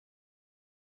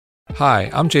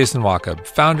Hi, I'm Jason Wachob,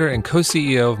 founder and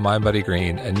co-CEO of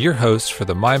MindBodyGreen, and your host for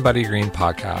the MindBodyGreen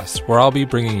podcast, where I'll be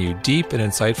bringing you deep and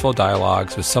insightful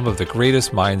dialogues with some of the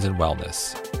greatest minds in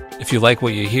wellness. If you like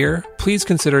what you hear, please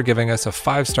consider giving us a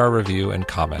 5-star review and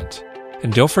comment.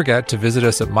 And don't forget to visit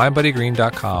us at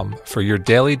mindbodygreen.com for your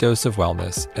daily dose of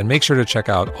wellness, and make sure to check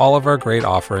out all of our great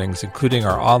offerings, including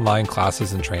our online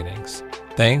classes and trainings.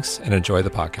 Thanks, and enjoy the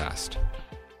podcast.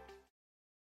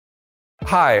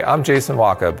 Hi, I'm Jason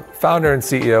Wachob, founder and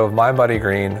CEO of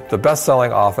MindBodyGreen, the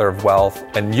best-selling author of Wealth,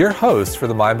 and your host for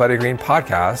the MindBodyGreen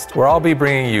podcast, where I'll be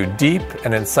bringing you deep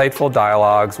and insightful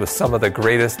dialogues with some of the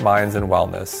greatest minds in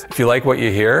wellness. If you like what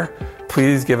you hear,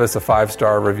 please give us a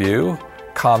 5-star review,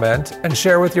 comment, and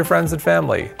share with your friends and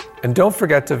family. And don't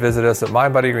forget to visit us at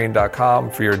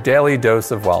mindbodygreen.com for your daily dose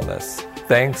of wellness.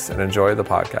 Thanks, and enjoy the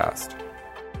podcast.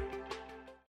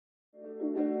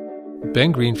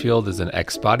 Ben Greenfield is an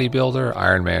ex-bodybuilder,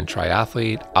 Ironman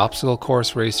triathlete, obstacle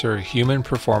course racer, human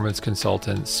performance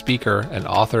consultant, speaker, and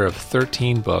author of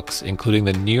 13 books, including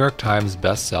the New York Times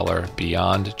bestseller,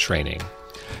 Beyond Training.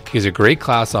 He has a great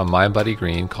class on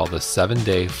MindBodyGreen called the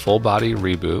 7-Day Full Body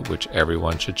Reboot, which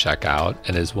everyone should check out,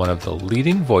 and is one of the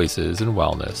leading voices in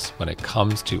wellness when it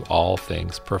comes to all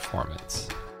things performance.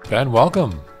 Ben,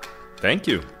 welcome. Thank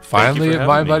you. Finally at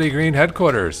MindBodyGreen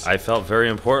headquarters. I felt very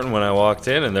important when I walked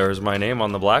in and there was my name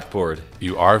on the blackboard.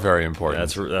 You are very important.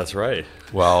 That's right.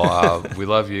 Well, we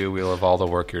love you. We love all the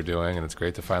work you're doing, and it's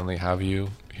great to finally have you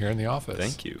here in the office.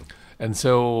 Thank you. And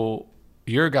so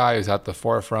you're a guy who's at the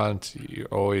forefront. You're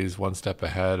always one step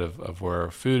ahead of where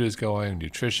food is going,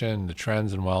 nutrition, the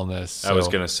trends in wellness. So, I was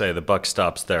going to say the buck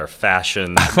stops there.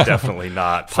 Fashion, definitely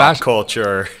not. Pop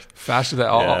culture. Fashion,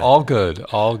 all good.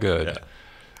 Yeah.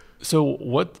 So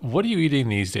what are you eating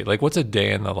these days? Like, what's a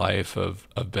day in the life of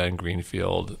Ben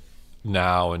Greenfield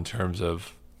now in terms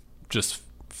of just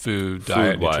food,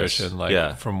 diet, nutrition?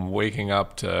 Like, from waking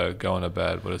up to going to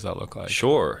bed, what does that look like?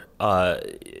 Sure.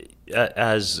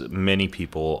 As many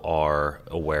people are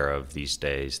aware of these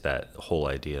days, that whole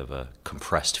idea of a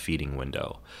compressed feeding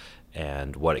window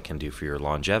and what it can do for your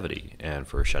longevity and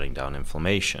for shutting down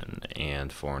inflammation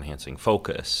and for enhancing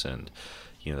focus and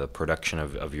the production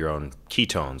of your own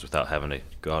ketones without having to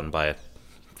go out and buy a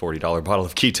 $40 bottle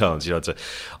of ketones.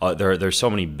 There's so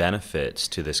many benefits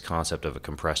to this concept of a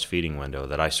compressed feeding window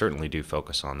that I certainly do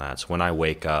focus on that. So when I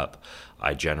wake up,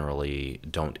 I generally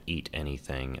don't eat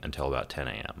anything until about 10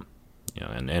 a.m.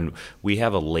 And we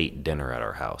have a late dinner at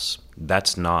our house.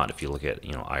 That's not, if you look at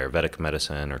Ayurvedic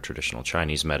medicine or traditional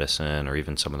Chinese medicine or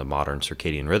even some of the modern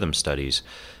circadian rhythm studies,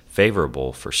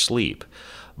 favorable for sleep.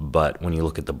 But when you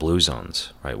look at the blue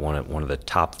zones, right, one of the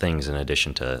top things, in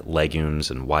addition to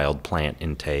legumes and wild plant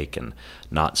intake and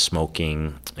not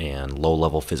smoking and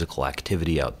low-level physical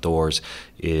activity outdoors,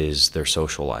 is their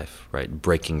social life, right?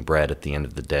 Breaking bread at the end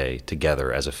of the day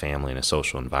together as a family in a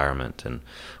social environment. And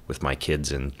with my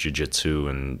kids in jiu-jitsu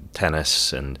and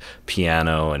tennis and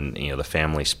piano and the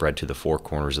family spread to the four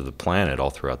corners of the planet all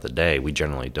throughout the day, we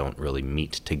generally don't really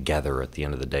meet together at the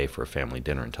end of the day for a family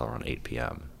dinner until around 8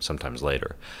 p.m., sometimes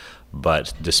later.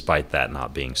 But despite that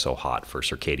not being so hot for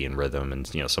circadian rhythm and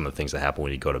some of the things that happen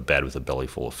when you go to bed with a belly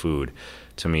full of food,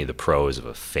 to me the pros of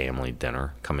a family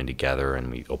dinner, coming together and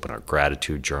we open our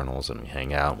gratitude journals and we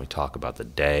hang out and we talk about the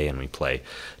day and we play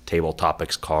table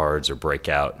topics cards or break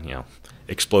out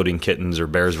exploding kittens or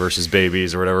bears versus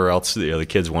babies or whatever else the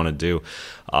kids want to do.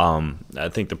 I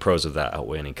think the pros of that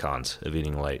outweigh any cons of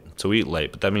eating late. So we eat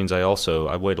late, but that means I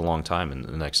wait a long time in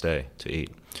the next day to eat.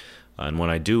 And when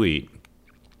I do eat,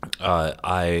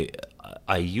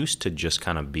 I used to just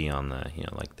kind of be on the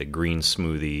like the green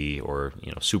smoothie or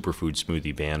superfood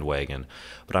smoothie bandwagon,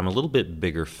 but I'm a little bit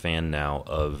bigger fan now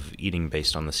of eating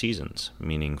based on the seasons.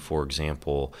 Meaning, for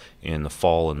example, in the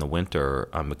fall and the winter,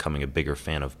 I'm becoming a bigger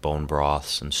fan of bone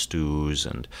broths and stews,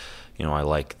 and I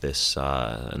like this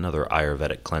another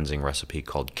Ayurvedic cleansing recipe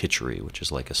called khichdi, which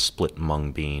is like a split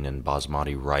mung bean and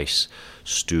basmati rice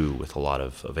stew with a lot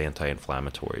of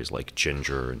anti-inflammatories like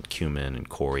ginger and cumin and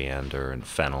coriander and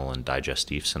fennel and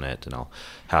digestifs in it. And I'll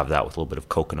have that with a little bit of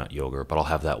coconut yogurt, but I'll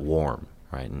have that warm,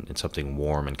 right? And something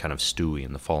warm and kind of stewy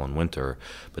in the fall and winter,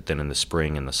 but then in the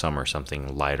spring and the summer,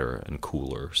 something lighter and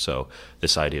cooler. So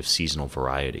this idea of seasonal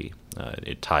variety,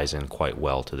 it ties in quite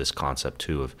well to this concept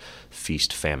too of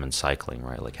feast-famine cycling,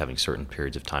 right? Like having certain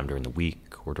periods of time during the week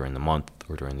or during the month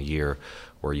or during the year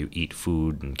where you eat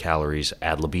food and calories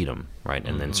ad libitum, right?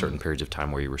 And then certain periods of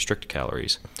time where you restrict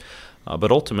calories.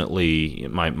 But ultimately,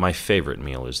 my favorite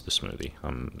meal is the smoothie.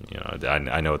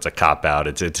 I know it's a cop-out.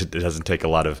 It doesn't take a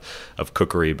lot of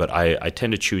cookery, but I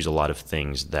tend to choose a lot of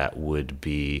things that would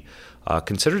be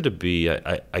Considered to be,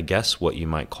 I guess, what you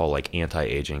might call like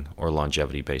anti-aging or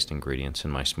longevity-based ingredients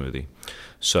in my smoothie.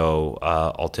 So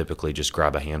I'll typically just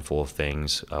grab a handful of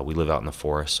things. We live out in the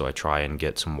forest, so I try and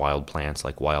get some wild plants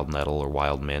like wild nettle or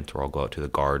wild mint, or I'll go out to the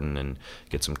garden and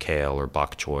get some kale or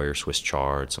bok choy or Swiss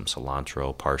chard, some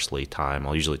cilantro, parsley, thyme.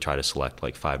 I'll usually try to select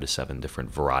like 5 to 7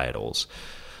 different varietals.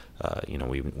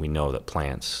 We know that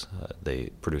plants, they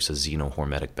produce a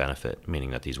xenohormetic benefit, meaning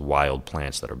that these wild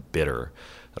plants that are bitter,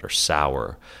 that are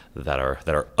sour, that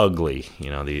are ugly,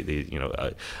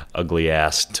 ugly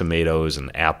ass tomatoes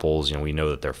and apples, we know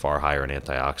that they're far higher in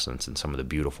antioxidants than some of the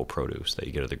beautiful produce that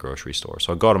you get at the grocery store.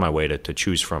 So I go out of my way to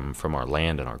choose from our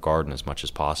land and our garden as much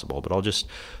as possible, but I'll just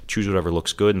choose whatever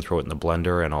looks good and throw it in the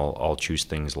blender, and I'll choose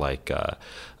things like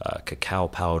cacao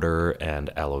powder and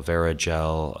aloe vera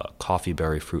gel, coffee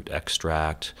berry fruit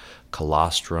extract,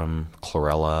 colostrum,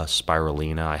 chlorella,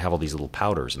 spirulina. I have all these little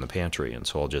powders in the pantry, and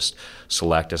so I'll just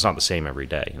select. It's not the same every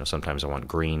day. Sometimes I want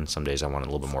green, some days I want a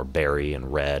little bit more berry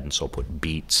and red, and so I'll put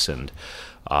beets and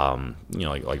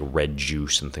like red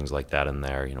juice and things like that in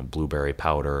there. Blueberry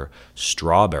powder,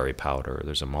 strawberry powder.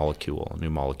 There's a new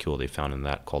molecule they found in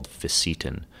that called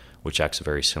fisetin, which acts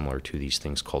very similar to these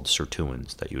things called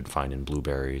sirtuins that you would find in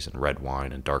blueberries and red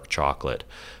wine and dark chocolate.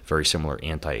 Very similar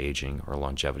anti-aging or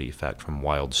longevity effect from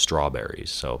wild strawberries.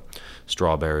 So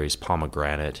strawberries,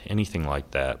 pomegranate, anything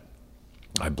like that.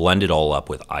 I blend it all up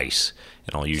with ice,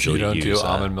 and I'll usually use... You don't do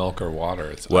almond milk or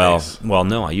water, it's ice. Well,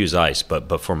 no, I use ice,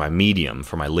 but for my medium,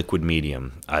 for my liquid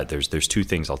medium, there's 2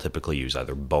 things I'll typically use,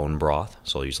 either bone broth,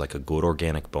 so I'll use like a good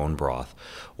organic bone broth,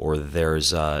 or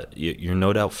there's, you're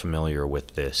no doubt familiar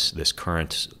with this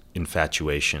current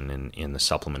infatuation in the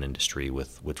supplement industry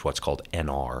with what's called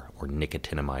NR, or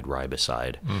nicotinamide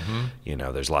riboside.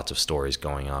 Mm-hmm. There's lots of stories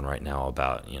going on right now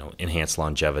about enhanced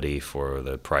longevity for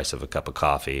the price of a cup of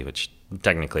coffee, which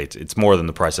technically it's more than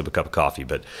the price of a cup of coffee,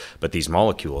 but these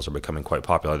molecules are becoming quite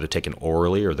popular. They're taken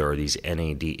orally, or there are these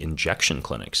NAD injection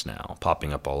clinics now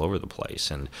popping up all over the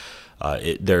place, and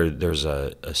there's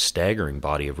a staggering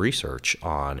body of research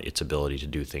on its ability to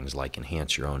do things like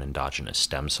enhance your own endogenous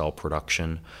stem cell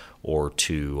production, or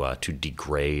to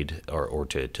degrade or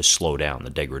to slow down the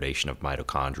degradation of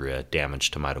mitochondria,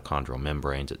 damage to mitochondrial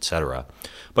membranes, etc.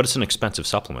 But it's an expensive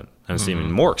supplement, and it's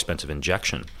even more expensive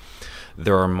injection.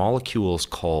 There are molecules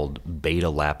called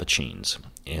beta-lactochines,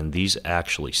 and these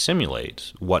actually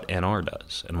simulate what NR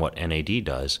does and what NAD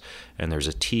does, and there's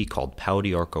a tea called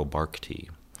Pau-d'Arco-bark tea.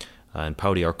 And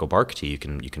Pau-d'Arco-bark tea you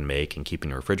can make and keep in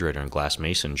your refrigerator in a glass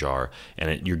mason jar,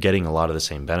 and you're getting a lot of the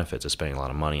same benefits of spending a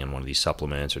lot of money on one of these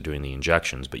supplements or doing the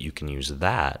injections, but you can use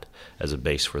that as a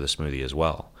base for the smoothie as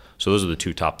well. So those are the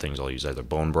 2 top things I'll use, either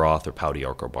bone broth or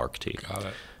Pau-d'Arco-bark tea. Got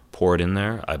it. Pour it in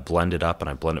there. I blend it up, and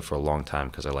I blend it for a long time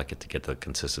because I like it to get the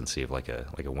consistency of like a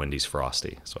Wendy's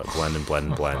Frosty. So I blend and blend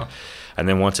and blend, and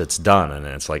then once it's done, and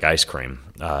it's like ice cream.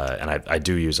 And I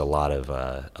do use a lot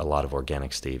of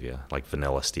organic stevia, like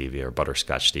vanilla stevia or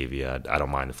butterscotch stevia. I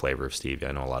don't mind the flavor of stevia.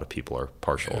 I know a lot of people are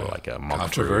partial to like a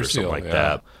monk fruit or something like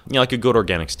that. Like a good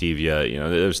organic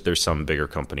stevia. There's some bigger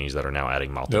companies that are now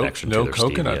adding maltodextrin to their stevia. No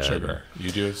coconut sugar.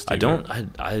 You do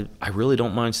stevia? I really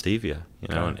don't mind stevia.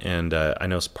 And I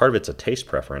know part of it's a taste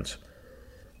preference.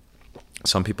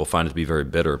 Some people find it to be very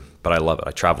bitter, but I love it.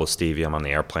 I travel with stevia. I'm on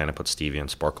the airplane. I put stevia in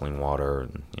sparkling water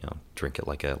and drink it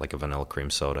like a vanilla cream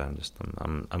soda.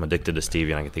 I'm addicted to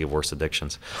stevia, and I can think of worse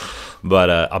addictions. But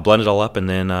I blend it all up, and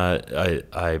then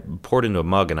I pour it into a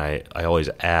mug, and I always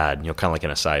add, kind of like in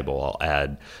a acai bowl, I'll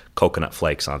add coconut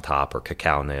flakes on top, or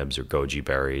cacao nibs, or goji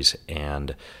berries,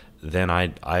 and then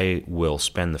I will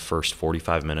spend the first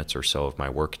 45 minutes or so of my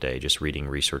workday just reading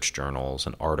research journals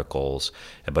and articles,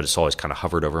 but it's always kind of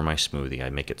hovered over my smoothie. I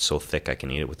make it so thick I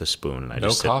can eat it with a spoon, and I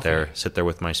just sit there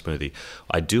with my smoothie.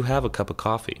 I do have a cup of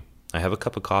coffee. I have a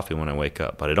cup of coffee when I wake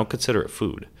up, but I don't consider it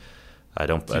food. I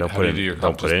don't put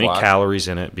any calories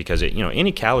in it, because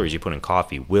any calories you put in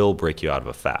coffee will break you out of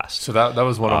a fast. So that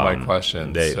was one of my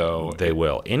questions. They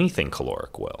will. Anything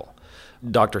caloric will.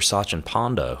 Dr. Sachin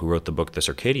Panda, who wrote the book The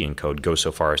Circadian Code, goes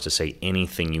so far as to say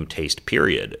anything you taste,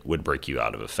 period, would break you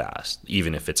out of a fast,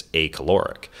 even if it's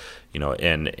acaloric.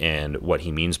 And what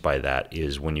he means by that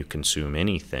is when you consume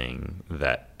anything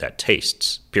that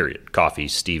tastes, period, coffee,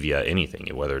 stevia, anything,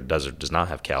 whether it does or does not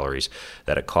have calories,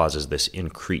 that it causes this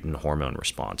incretin hormone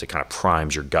response. It kind of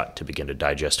primes your gut to begin to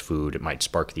digest food. It might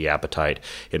spark the appetite.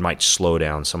 It might slow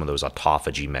down some of those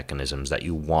autophagy mechanisms that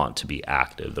you want to be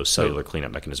active, those cellular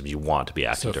cleanup mechanisms you want to be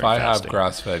active during fasting. So if I have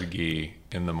grass-fed ghee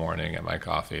in the morning at my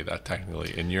coffee, that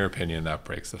technically, in your opinion, that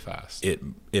breaks the fast.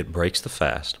 It breaks the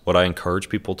fast. What I encourage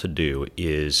people to do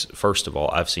is, first of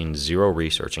all, I've seen zero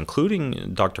research,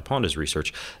 including Dr. Ponda's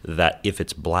research, that if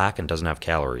it's black and doesn't have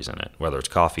calories in it, whether it's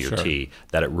coffee or tea,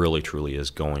 that it really truly is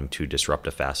going to disrupt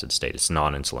a fasted state. It's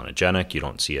non-insulinogenic. You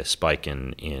don't see a spike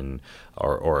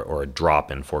or a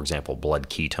drop in, for example, blood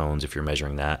ketones if you're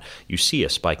measuring that. You see a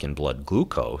spike in blood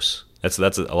glucose. That's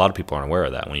a lot of people aren't aware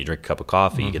of that. When you drink a cup of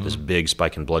coffee, you get this big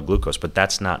spike in blood glucose, but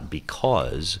that's not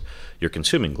because you're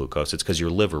consuming glucose. It's because your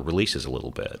liver releases a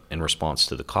little bit in response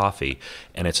to the coffee,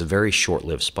 and it's a very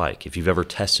short-lived spike. If you've ever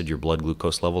tested your blood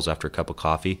glucose levels after a cup of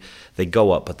coffee, they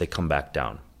go up, but they come back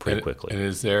down pretty quickly.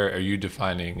 And are you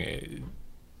defining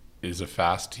is a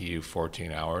fast to you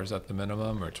 14 hours at the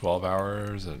minimum or 12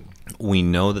 hours? And we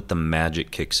know that the magic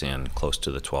kicks in close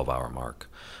to the 12-hour mark.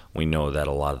 We know that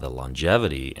a lot of the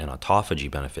longevity and autophagy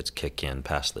benefits kick in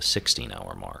past the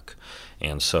 16-hour mark.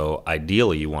 And so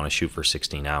ideally you want to shoot for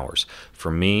 16 hours.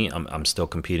 For me, I'm still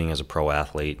competing as a pro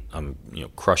athlete. I'm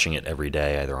crushing it every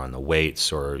day, either on the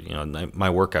weights or my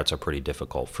workouts are pretty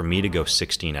difficult. For me to go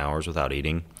 16 hours without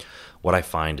eating, what I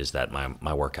find is that my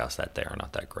workouts that day are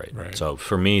not that great. Right. So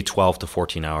for me, 12 to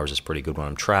 14 hours is pretty good when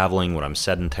I'm traveling, when I'm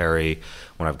sedentary,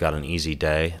 when I've got an easy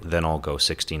day. Then I'll go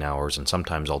 16 hours, and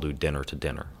sometimes I'll do dinner to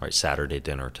dinner, right? Saturday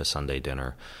dinner to Sunday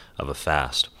dinner of a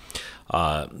fast.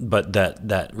 But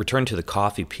that return to the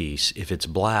coffee piece, if it's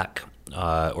black,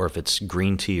 or if it's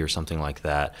green tea or something like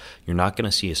that, you're not going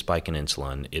to see a spike in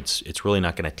insulin. It's really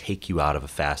not going to take you out of a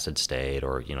fasted state,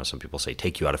 or some people say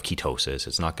take you out of ketosis.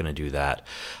 It's not going to do that.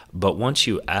 But once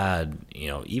you add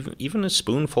even a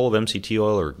spoonful of MCT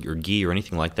oil or ghee or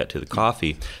anything like that to the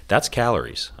coffee, that's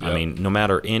calories. Yep. I mean, no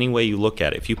matter any way you look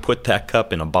at it, if you put that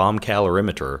cup in a bomb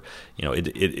calorimeter,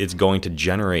 it's going to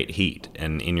generate heat,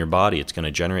 and in your body it's going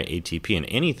to generate ATP, and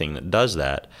anything that does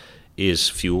that is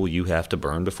fuel you have to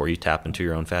burn before you tap into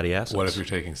your own fatty acids. What if you're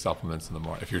taking supplements in the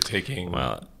morning? If you're taking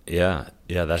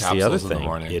that's the other thing.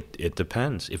 The it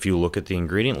depends. If you look at the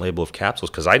ingredient label of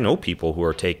capsules, because I know people who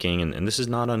are taking, and this is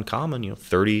not uncommon,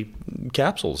 30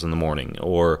 capsules in the morning,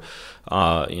 or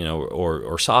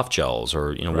soft gels,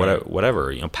 or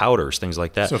whatever, powders, things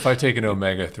like that. So if I take an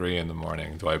omega-3 in the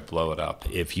morning, do I blow it up?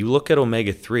 If you look at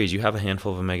omega-3s, you have a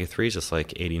handful of omega-3s, it's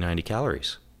like 80, 90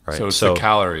 calories. Right. So it's the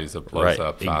calories that blows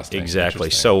up fasting.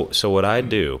 Exactly. So what I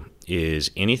do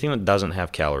is anything that doesn't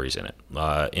have calories in it,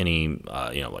 like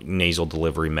nasal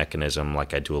delivery mechanism,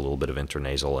 like I do a little bit of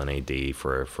intranasal NAD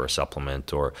for a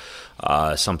supplement, or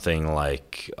something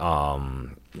like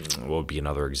what would be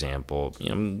another example?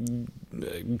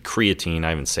 Creatine. I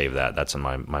haven't saved that. That's in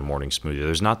my morning smoothie.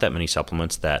 There's not that many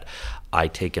supplements that I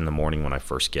take in the morning when I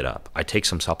first get up. I take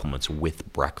some supplements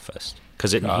with breakfast,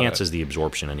 because it enhances the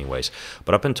absorption anyways.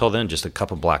 But up until then, just a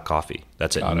cup of black coffee.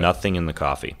 That's it. Nothing in the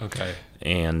coffee. Okay.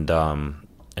 And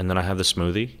then I have the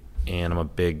smoothie, and I'm a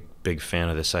big fan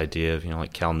of this idea of,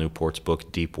 like Cal Newport's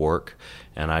book, Deep Work,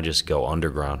 and I just go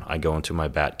underground. I go into my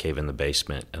bat cave in the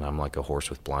basement, and I'm like a horse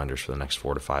with blinders for the next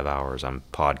 4 to 5 hours. I'm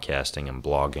podcasting, I'm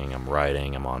blogging, I'm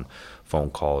writing, I'm on phone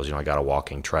calls. I got a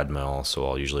walking treadmill, so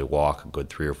I'll usually walk a good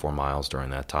 3 or 4 miles during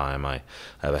that time. I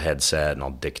have a headset, and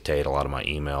I'll dictate a lot of my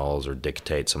emails or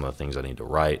dictate some of the things I need to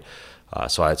write.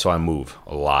 So I move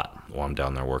a lot while I'm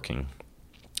down there working.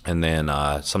 And then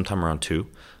sometime around 2,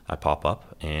 I pop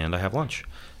up and I have lunch.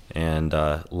 And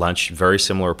lunch, very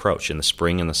similar approach. In the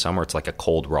spring and the summer, it's like a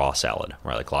cold raw salad,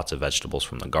 right? Like lots of vegetables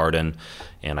from the garden,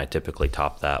 and I typically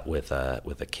top that with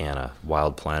a can of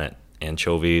Wild Planet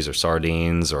anchovies or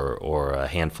sardines, or a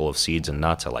handful of seeds and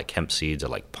nuts. I like hemp seeds. I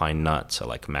like pine nuts. I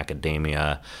like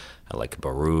macadamia. I like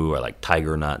baru. I like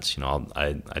tiger nuts.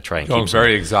 I try and keep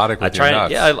very exotic with your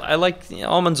nuts. Yeah, I like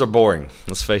almonds are boring.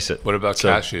 Let's face it. What about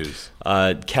cashews?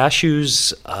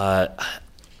 Cashews.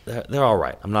 They're all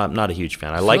right. I'm not a huge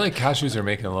fan. I feel like cashews are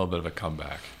making a little bit of a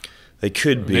comeback. They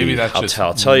could be. Maybe that's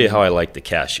I'll tell you how I like the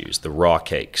cashews, the raw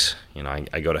cakes.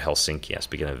 I go to Helsinki. I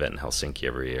speak at an event in Helsinki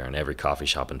every year, and every coffee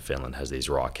shop in Finland has these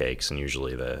raw cakes, and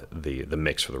usually the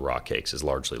mix for the raw cakes is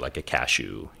largely like a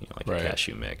cashew, a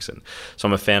cashew mix. And so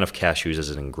I'm a fan of cashews as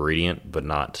an ingredient, but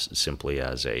not simply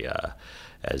as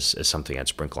something I'd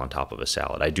sprinkle on top of a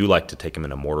salad. I do like to take them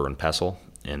in a mortar and pestle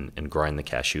and grind the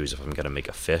cashews. If I'm going to make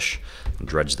a fish,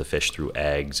 dredge the fish through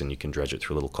eggs, and you can dredge it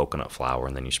through a little coconut flour,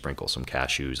 and then you sprinkle some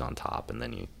cashews on top, and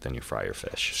then you fry your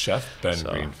fish. Chef Ben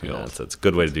Greenfield. Yeah, that's a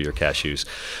good way to do your cashews.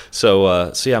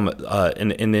 So yeah,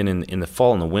 and then in the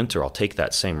fall and the winter, I'll take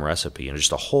that same recipe and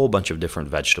just a whole bunch of different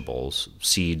vegetables,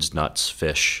 seeds, nuts,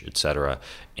 fish, etc.,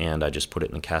 and I just put it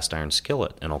in the cast iron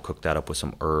skillet, and I'll cook that up with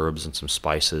some herbs and some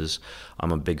spices.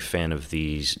 I'm a big fan of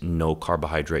these no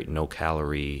carbohydrate, no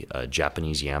calorie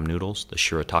Japanese yam noodles, the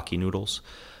shirataki noodles.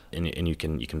 And you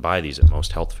can buy these at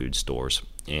most health food stores,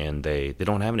 and they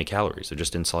don't have any calories. They're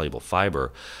just insoluble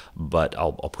fiber, but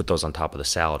I'll put those on top of the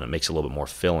salad, and it makes it a little bit more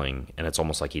filling, and it's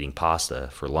almost like eating pasta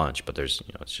for lunch, but there's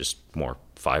it's just more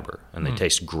fiber, and they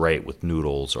taste great with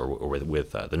noodles, or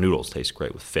with the noodles taste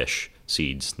great with fish,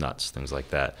 seeds, nuts, things like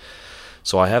that.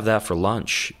 So I have that for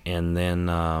lunch, and then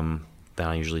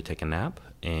I usually take a nap.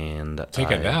 And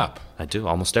Take a nap? I do,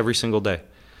 almost every single day.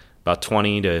 About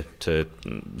 20 to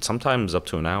sometimes up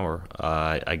to an hour.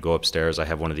 I go upstairs. I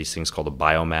have one of these things called a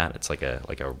biomat. It's like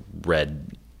a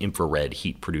red infrared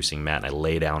heat producing mat, and I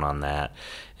lay down on that,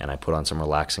 and I put on some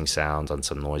relaxing sounds on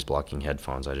some noise blocking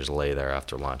headphones. I just lay there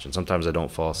after lunch, and sometimes I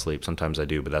don't fall asleep. Sometimes I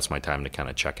do, but that's my time to kind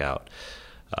of check out.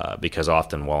 Because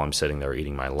often while I'm sitting there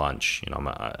eating my lunch,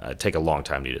 I take a long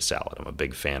time to eat a salad. I'm a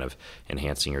big fan of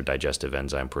enhancing your digestive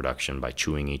enzyme production by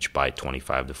chewing each bite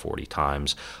 25 to 40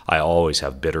 times. I always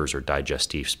have bitters or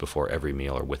digestives before every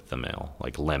meal or with the meal,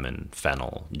 like lemon,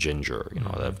 fennel, ginger.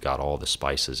 I've got all the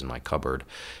spices in my cupboard.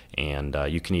 And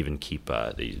you can even keep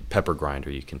the pepper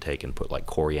grinder you can take and put like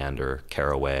coriander,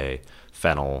 caraway,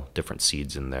 fennel, different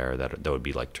seeds in there that would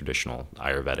be like traditional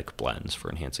Ayurvedic blends for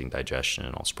enhancing digestion,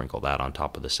 and I'll sprinkle that on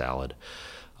top of the salad.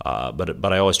 But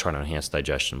I always try to enhance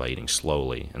digestion by eating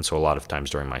slowly, and so a lot of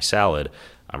times during my salad,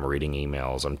 I'm reading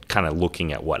emails. I'm kind of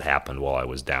looking at what happened while I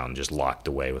was down, just locked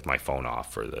away with my phone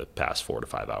off for the past 4 to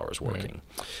 5 hours working.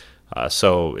 Right.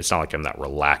 So it's not like I'm not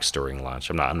relaxed during lunch.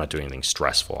 I'm not doing anything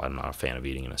stressful. I'm not a fan of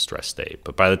eating in a stressed state.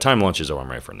 But by the time lunch is over, I'm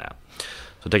ready for a nap.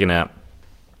 So take a nap.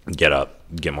 Get up,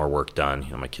 get more work done.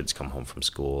 My kids come home from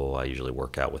school. I usually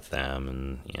work out with them,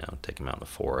 and take them out in the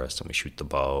forest, and we shoot the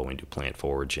bow, and we do plant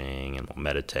foraging, and we'll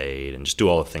meditate, and just do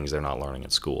all the things they're not learning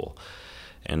at school.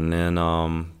 And then,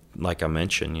 like I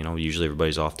mentioned, usually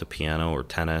everybody's off to piano or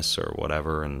tennis or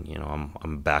whatever, and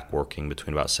I'm back working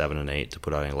between about 7 and 8 to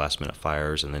put out any last minute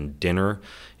fires. And then dinner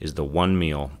is the one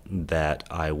meal that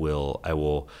I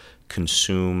will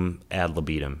consume ad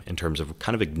libitum in terms of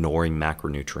kind of ignoring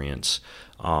macronutrients.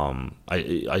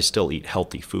 I still eat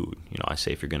healthy food. I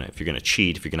say if you're gonna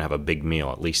cheat, if you're gonna have a big meal,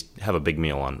 at least have a big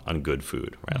meal on good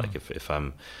food, right? Like if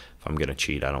I'm gonna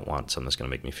cheat, I don't want something that's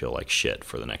gonna make me feel like shit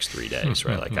for the next 3 days,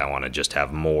 right? Like I want to just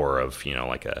have more of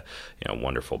like a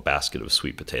wonderful basket of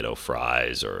sweet potato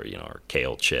fries, or or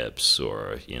kale chips,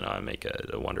 or I make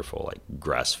a wonderful like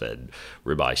grass-fed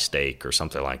ribeye steak or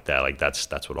something like that. Like that's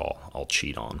what I'll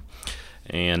cheat on.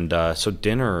 And so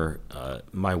dinner,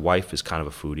 my wife is kind of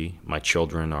a foodie. My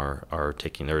children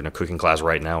they're in a cooking class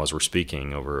right now as we're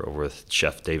speaking over with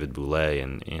Chef David Boulay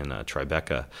in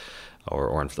Tribeca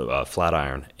or in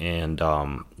Flatiron. And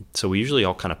so we usually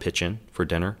all kind of pitch in for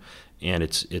dinner, and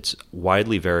it's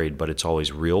widely varied, but it's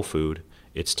always real food.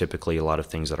 It's typically a lot of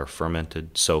things that are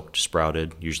fermented, soaked,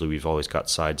 sprouted. Usually we've always got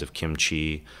sides of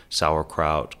kimchi,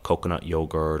 sauerkraut, coconut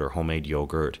yogurt, or homemade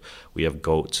yogurt. We have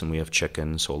goats and we have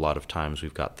chicken, so a lot of times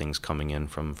we've got things coming in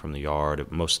from the yard.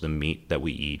 Most of the meat that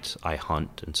we eat, I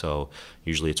hunt, and so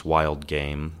usually it's wild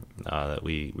game that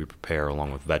we prepare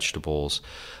along with vegetables.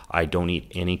 I don't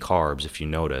eat any carbs, if you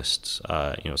noticed.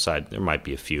 There might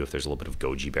be a few if there's a little bit of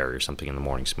goji berry or something in the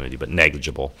morning smoothie, but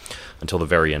negligible until the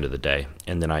very end of the day.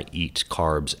 And then I eat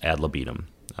carbs ad libitum,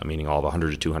 meaning all the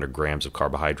 100 to 200 grams of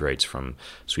carbohydrates from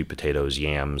sweet potatoes,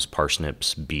 yams,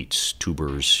 parsnips, beets,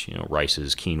 tubers,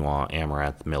 rices, quinoa,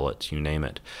 amaranth, millet, you name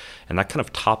it. And that kind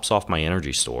of tops off my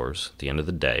energy stores at the end of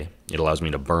the day. It allows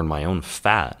me to burn my own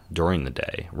fat during the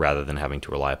day rather than having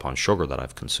to rely upon sugar that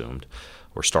I've consumed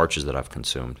or starches that I've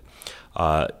consumed.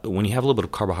 When you have a little bit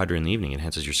of carbohydrate in the evening, it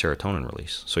enhances your serotonin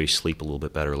release, so you sleep a little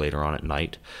bit better later on at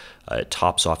night. It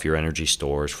tops off your energy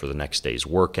stores for the next day's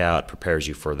workout, prepares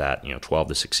you for that 12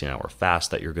 to 16 hour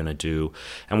fast that you're going to do.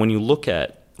 And when you look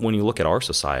at our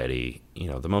society,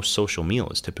 the most social meal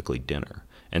is typically dinner.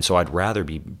 And so I'd rather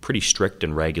be pretty strict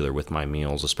and regular with my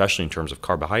meals, especially in terms of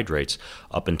carbohydrates,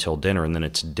 up until dinner. And then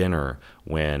it's dinner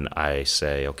when I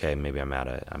say, okay, maybe I'm at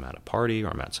a party, or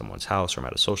I'm at someone's house, or I'm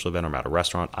at a social event, or I'm at a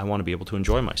restaurant. I want to be able to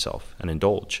enjoy myself and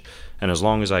indulge. And as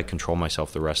long as I control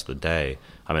myself the rest of the day,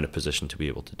 I'm in a position to be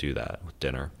able to do that with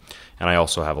dinner. And I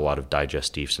also have a lot of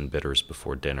digestives and bitters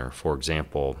before dinner. For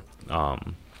example,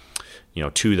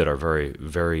 two that are very,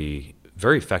 very,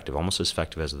 very effective, almost as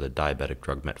effective as the diabetic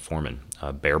drug metformin,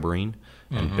 berberine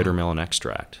and bitter melon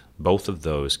extract. Both of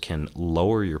those can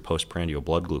lower your postprandial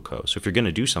blood glucose. So if you're going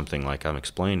to do something like I'm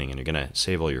explaining, and you're going to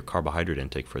save all your carbohydrate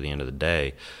intake for the end of the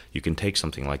day, you can take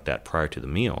something like that prior to the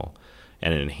meal,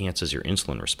 and it enhances your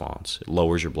insulin response. It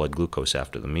lowers your blood glucose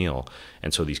after the meal.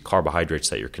 And so these carbohydrates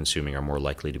that you're consuming are more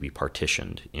likely to be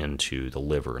partitioned into the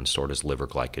liver and stored as liver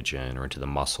glycogen, or into the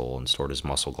muscle and stored as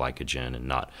muscle glycogen, and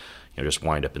not just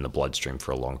wind up in the bloodstream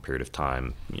for a long period of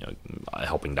time,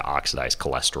 helping to oxidize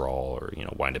cholesterol, or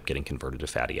wind up getting converted to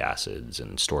fatty acids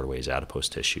and stored away as adipose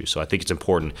tissue. So I think it's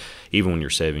important, even when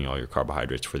you're saving all your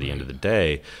carbohydrates for the end of the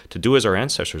day, to do as our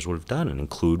ancestors would have done and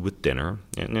include with dinner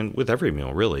and with every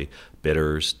meal really,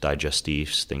 bitters,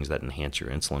 digestives, things that enhance your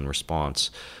insulin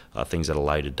response, things that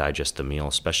allow you to digest the meal,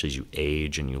 especially as you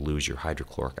age and you lose your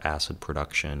hydrochloric acid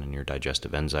production and your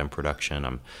digestive enzyme production.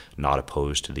 I'm not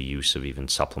opposed to the use of even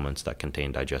supplements that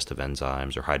contain digestive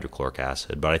enzymes or hydrochloric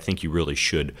acid, but I think you really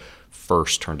should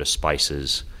first turn to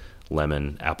spices,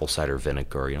 lemon, apple cider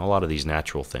vinegar, a lot of these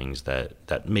natural things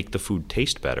that make the food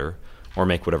taste better, or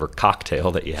make whatever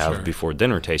cocktail that you have before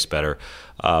dinner taste better,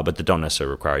 but that don't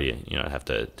necessarily require you have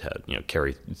to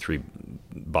carry 3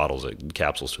 bottles of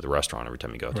capsules to the restaurant every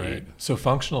time you go to eat. So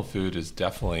functional food is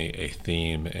definitely a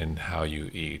theme in how you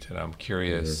eat, and I'm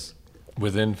curious,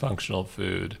 within functional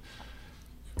food,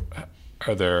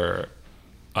 are there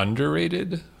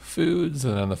underrated foods,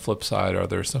 and on the flip side, are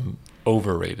there some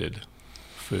overrated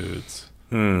foods?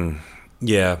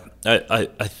 Yeah,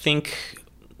 I think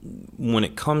when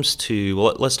it comes to,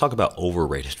 let's talk about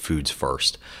overrated foods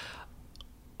first.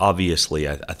 Obviously,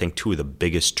 I think 2 of the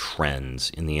biggest trends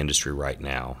in the industry right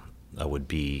now would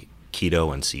be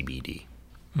keto and CBD.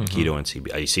 Keto and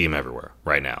CBD, you see them everywhere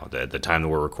right now. The time that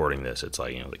we're recording this, it's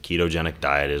like, the ketogenic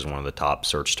diet is one of the top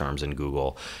search terms in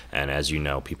Google. And as you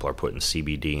know, people are putting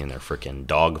CBD in their freaking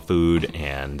dog food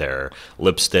and their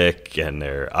lipstick and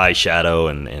their eyeshadow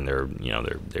and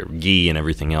their ghee and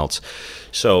everything else.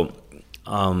 So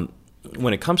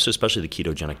when it comes to especially the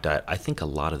ketogenic diet, I think a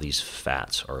lot of these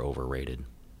fats are overrated.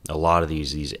 A lot of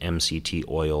these MCT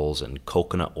oils and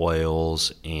coconut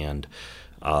oils and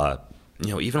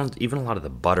even a lot of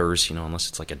the butters, unless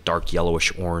it's like a dark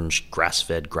yellowish orange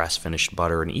grass-fed, grass-finished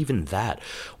butter, and even that,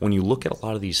 when you look at a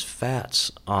lot of these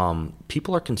fats,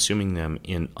 people are consuming them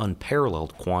in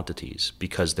unparalleled quantities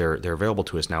because they're available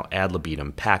to us now ad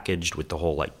libitum, packaged with the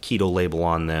whole keto label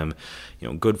on them,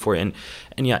 good for you.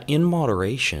 And yeah, in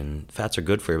moderation, fats are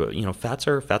good for you, but fats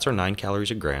are 9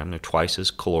 calories a gram. They're twice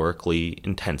as calorically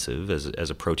intensive as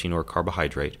a protein or a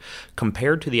carbohydrate.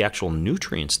 Compared to the actual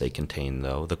nutrients they contain,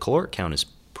 though, the caloric count is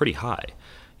pretty high.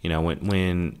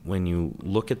 When you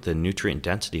look at the nutrient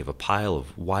density of a pile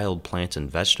of wild plants and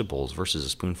vegetables versus a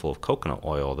spoonful of coconut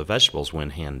oil, the vegetables win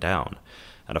hand down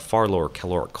at a far lower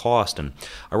caloric cost. And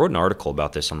I wrote an article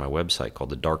about this on my website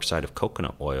called The Dark Side of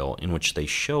Coconut Oil, in which they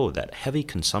show that heavy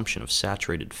consumption of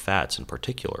saturated fats in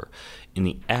particular, in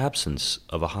the absence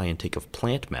of a high intake of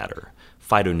plant matter,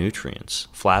 phytonutrients,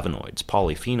 flavonoids,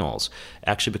 polyphenols,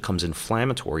 actually becomes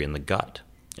inflammatory in the gut.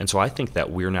 And so I think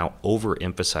that we're now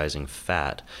overemphasizing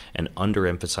fat and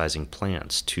underemphasizing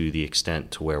plants to the extent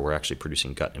to where we're actually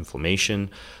producing gut inflammation.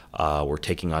 We're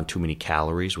taking on too many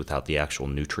calories without the actual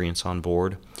nutrients on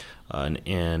board.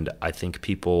 And I think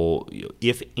people,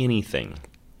 if anything,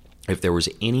 if there was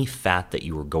any fat that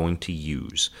you were going to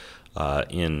use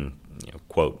in,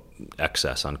 quote,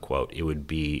 excess, unquote, it would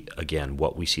be, again,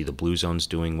 what we see the blue zones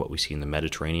doing, what we see in the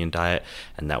Mediterranean diet,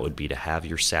 and that would be to have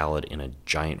your salad in a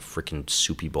giant freaking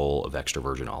soupy bowl of extra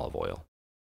virgin olive oil.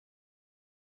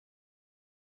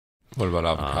 What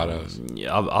about avocados?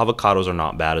 Avocados are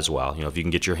not bad as well. If you can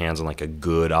get your hands on a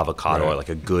good avocado, or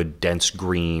a good dense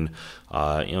green,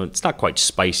 it's not quite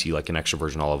spicy like an extra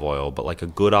virgin olive oil, but a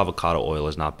good avocado oil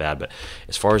is not bad. But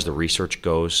as far as the research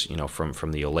goes,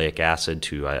 from the oleic acid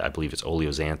to I believe it's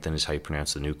oleoxanthin is how you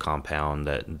pronounce the new compound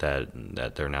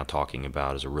that they're now talking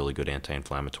about as a really good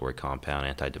anti-inflammatory compound,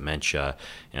 anti-dementia,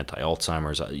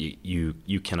 anti-Alzheimer's.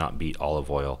 You cannot beat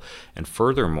olive oil. And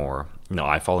furthermore,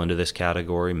 I fall into this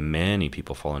category. Many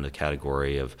people fall into the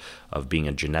category of being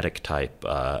a genetic type,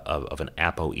 of an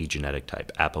ApoE genetic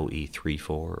type, ApoE34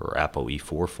 or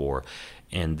ApoE44.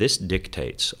 And this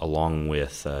dictates, along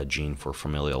with a gene for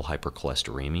familial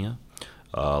hypercholesteremia,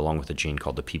 along with a gene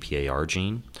called the PPAR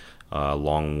gene,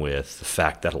 along with the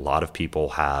fact that a lot of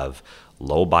people have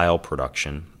low bile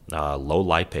production, low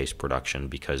lipase production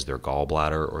because their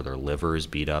gallbladder or their liver is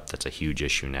beat up. That's a huge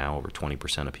issue now. Over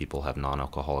 20% of people have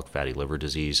non-alcoholic fatty liver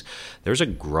disease. There's a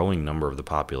growing number of the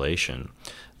population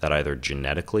that either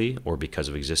genetically or because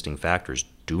of existing factors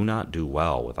do not do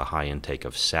well with a high intake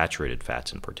of saturated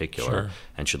fats in particular, Sure.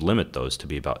 and should limit those to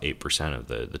be about 8% of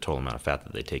the total amount of fat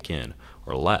that they take in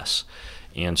or less.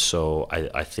 And so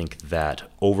I think that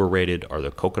overrated are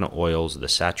the coconut oils, the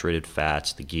saturated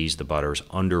fats, the ghees, the butters.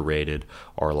 Underrated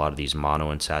are a lot of these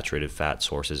monounsaturated fat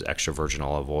sources, extra virgin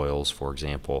olive oils, for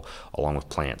example, along with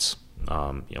plants.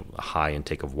 A high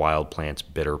intake of wild plants,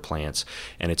 bitter plants.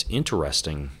 And it's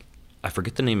interesting, I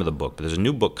forget the name of the book, but there's a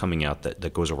new book coming out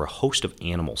that goes over a host of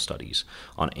animal studies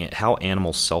on how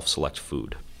animals self-select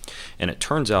food. And it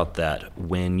turns out that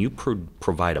when you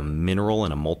provide a mineral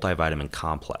and a multivitamin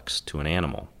complex to an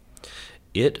animal,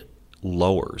 it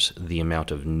lowers the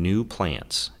amount of new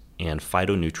plants and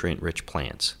phytonutrient-rich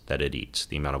plants that it eats,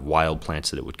 the amount of wild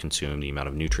plants that it would consume, the amount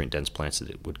of nutrient-dense plants that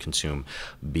it would consume,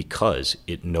 because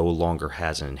it no longer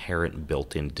has an inherent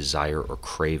built-in desire or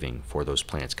craving for those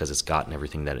plants because it's gotten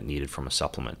everything that it needed from a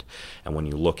supplement. And when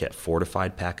you look at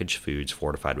fortified packaged foods,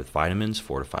 fortified with vitamins,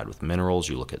 fortified with minerals,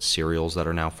 you look at cereals that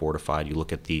are now fortified, you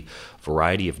look at the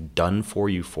variety of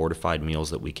done-for-you fortified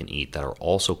meals that we can eat that are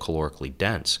also calorically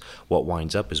dense, what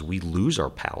winds up is we lose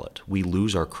our palate, we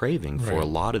lose our craving for a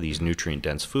lot of these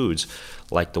nutrient-dense foods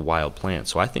like the wild plants.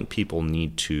 So I think people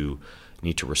need to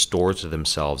restore to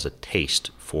themselves a taste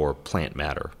for plant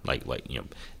matter, like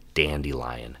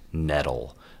dandelion,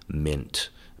 nettle, mint,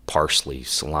 parsley,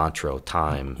 cilantro,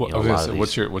 thyme.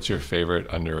 What's your favorite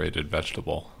underrated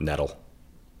vegetable? Nettle.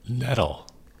 Nettle.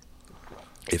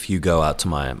 If you go out to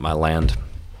my land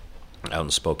out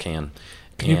in Spokane,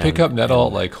 can you pick up nettle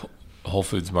like Whole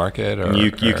Foods Market, or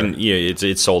you can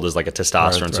it's sold as like a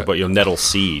testosterone, right. But nettle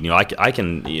seed. I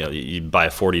can you buy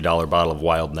a $40 bottle of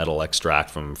wild nettle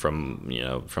extract from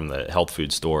the health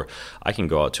food store. I can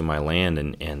go out to my land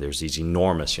and there's these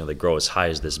enormous, they grow as high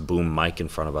as this boom mic in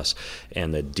front of us,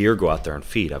 and the deer go out there and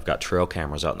feed. I've got trail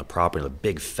cameras out in the property. The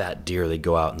big fat deer, they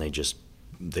go out and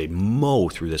they mow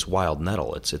through this wild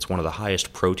nettle. It's one of the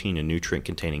highest protein and nutrient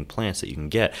containing plants that you can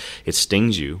get. It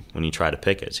stings you when you try to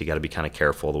pick it, so you got to be kind of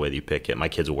careful the way that you pick it. My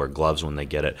kids will wear gloves when they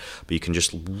get it, but you can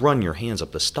just run your hands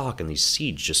up the stalk and these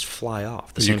seeds just fly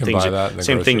off. The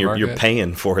same thing you're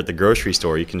paying for at the grocery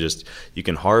store. You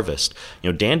can harvest.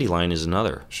 Dandelion is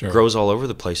another. Sure. It grows all over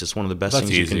the place. It's one of the best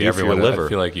things you can do for your liver. I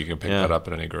feel like you can pick that up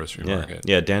at any grocery market.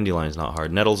 Yeah, dandelion is not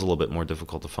hard. Nettle's a little bit more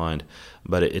difficult to find,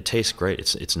 but it tastes great.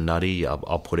 It's nutty.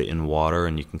 I'll put it in water,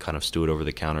 and you can kind of stew it over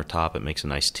the countertop. It makes a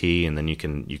nice tea, and then you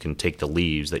can take the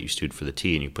leaves that you stewed for the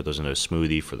tea, and you put those in a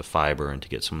smoothie for the fiber and to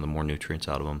get some of the more nutrients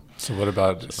out of them. So what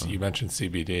about, you mentioned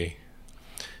CBD?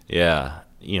 Yeah.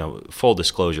 Full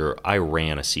disclosure, I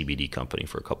ran a CBD company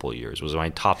for a couple of years. It was my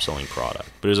top-selling product.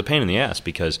 But it was a pain in the ass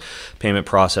because payment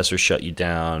processors shut you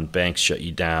down, banks shut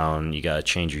you down, you got to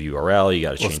change your URL, you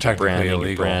got to change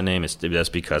your brand name. That's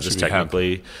because it's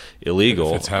technically illegal.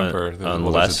 If it's hemp,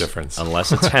 what's the difference?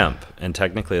 Unless it's hemp. And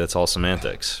technically, that's all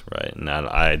semantics, right? And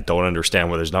I don't understand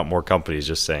why there's not more companies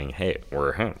just saying, hey,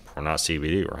 we're hemp. We're not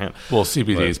CBD, we're hemp. Well,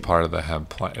 CBD is part of the hemp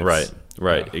plant.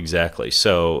 Right, exactly.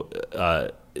 So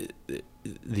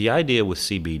the idea with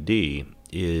CBD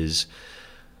is,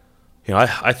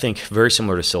 I think very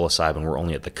similar to psilocybin, we're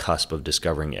only at the cusp of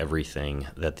discovering everything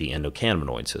that the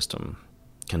endocannabinoid system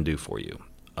can do for you.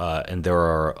 And there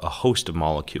are a host of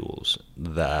molecules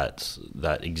that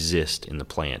exist in the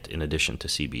plant in addition to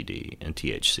CBD and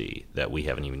THC that we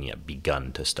haven't even yet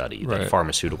begun to study, that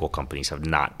pharmaceutical companies have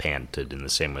not patented in the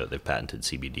same way that they've patented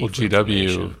CBD. Well,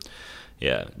 GW...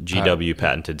 Yeah, GW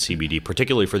patented CBD,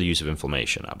 particularly for the use of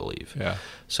inflammation, I believe. Yeah.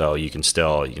 So you can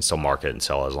still market it and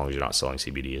sell it as long as you're not selling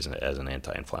CBD as an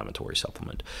anti-inflammatory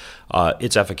supplement.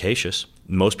 It's efficacious.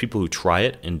 Most people who try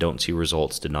it and don't see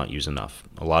results did not use enough.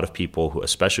 A lot of people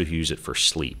especially who use it for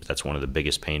sleep, that's one of the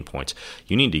biggest pain points.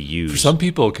 You need to use. For some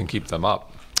people, it can keep them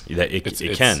up.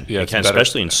 It can,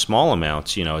 especially in small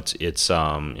amounts. It's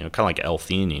kind of like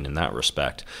L-theanine in that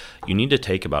respect. You need to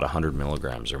take about 100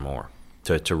 milligrams or more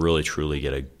to really truly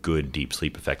get a good deep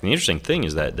sleep effect. And the interesting thing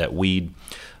is that weed,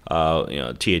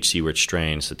 THC-rich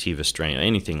strain, sativa strain,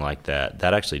 anything like that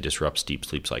actually disrupts deep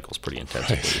sleep cycles pretty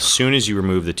intensively. Right. As soon as you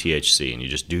remove the THC and you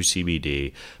just do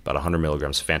CBD, about 100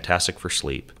 milligrams, fantastic for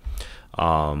sleep.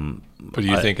 But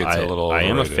you think it's a little overrated? I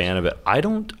am a fan of it. I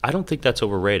don't think that's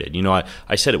overrated.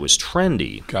 I said it was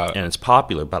trendy and it's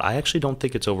popular, but I actually don't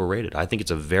think it's overrated. I think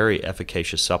it's a very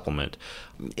efficacious supplement.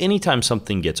 Anytime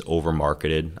something gets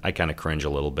over-marketed, I kind of cringe a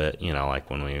little bit. Like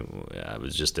when I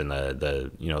was just in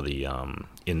the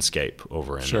Inscape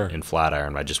over in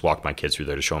Flatiron. I just walked my kids through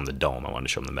there to show them the dome. I wanted to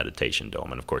show them the meditation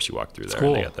dome, and of course you walk through there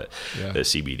and they got the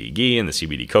CBD ghee and the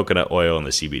CBD coconut oil and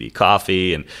the CBD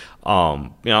coffee, and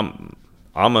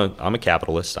I'm a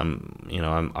capitalist.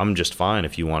 I'm just fine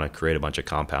if you want to create a bunch of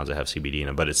compounds that have CBD in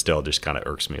them, but it still just kind of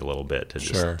irks me a little bit to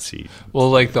just see. Well,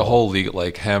 like the whole legal,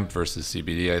 like hemp versus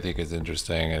CBD, I think is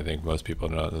interesting. I think most people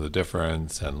know the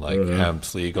difference, and like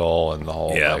hemp's legal, and the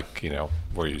whole like, you know,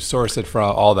 where you source it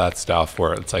from, all that stuff.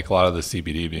 Where it's like a lot of the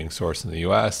CBD being sourced in the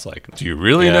U.S. Like, do you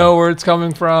really know where it's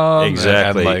coming from?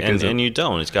 Exactly, and you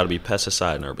don't. It's got to be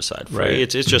pesticide and herbicide free.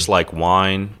 Right. It's just like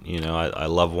wine. You know, I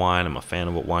love wine. I'm a fan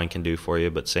of what wine can do for you,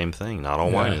 but same thing. Not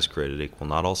all wine is created equal.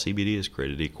 Not all CBD is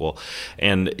created equal.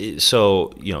 And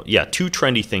so, you know, two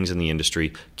trendy things in the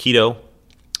industry: keto,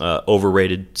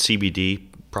 overrated; CBD,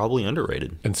 probably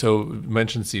underrated. And so, you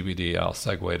mentioned CBD. I'll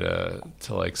segue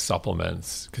to like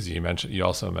supplements, because you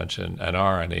also mentioned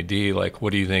NR, NAD. Like,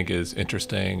 what do you think is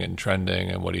interesting and trending,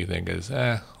 and what do you think is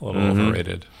a little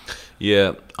overrated?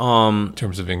 Yeah, in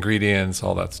terms of ingredients,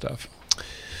 all that stuff.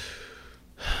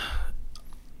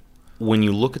 When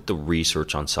you look at the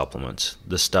research on supplements,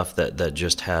 the stuff that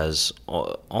just has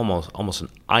almost an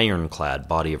ironclad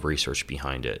body of research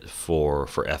behind it for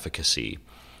efficacy,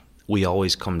 we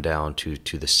always come down to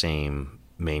the same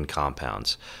main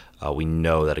compounds. We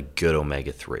know that a good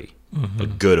omega-3,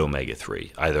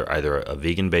 either a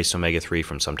vegan-based omega-3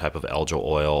 from some type of algal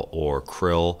oil or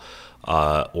krill,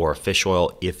 or a fish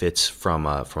oil, if it's from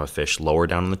a fish lower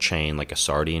down in the chain, like a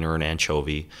sardine or an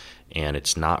anchovy, and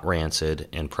it's not rancid,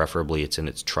 and preferably it's in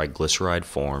its triglyceride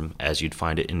form as you'd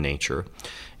find it in nature,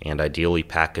 and ideally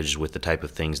packaged with the type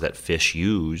of things that fish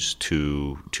use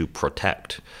to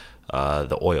protect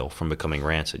the oil from becoming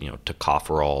rancid, you know,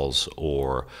 tocopherols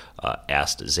or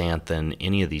astaxanthin,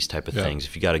 any of these type of things.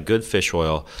 If you got a good fish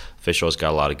oil's got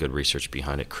a lot of good research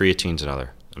behind it. Creatine's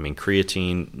another. I mean,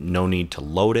 creatine, no need to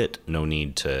load it, no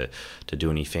need to do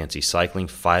any fancy cycling.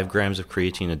 5 grams of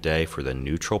creatine a day for the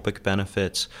nootropic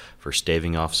benefits, for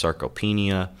staving off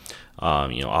sarcopenia.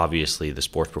 You know, obviously the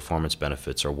sports performance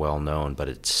benefits are well known, but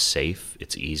it's safe,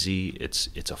 it's easy, it's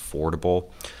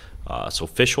affordable. So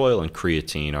fish oil and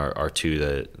creatine are two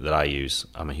that I use.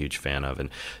 I'm a huge fan of, and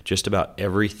just about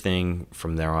everything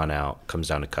from there on out comes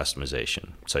down to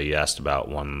customization. So you asked about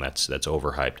one that's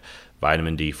overhyped.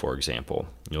 Vitamin D, for example.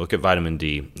 You look at vitamin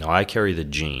D. Now, I carry the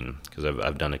gene because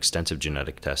I've done extensive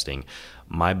genetic testing.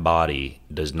 My body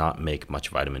does not make much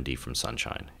vitamin D from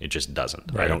sunshine. It just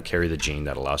doesn't. Right. I don't carry the gene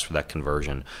that allows for that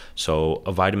conversion. So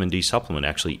a vitamin D supplement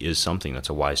actually is something that's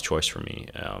a wise choice for me.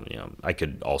 You know, I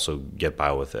could also get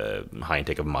by with a high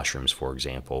intake of mushrooms, for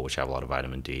example, which have a lot of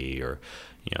vitamin D, or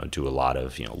do a lot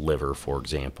of liver, for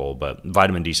example. But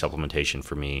vitamin D supplementation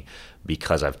for me,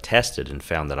 because I've tested and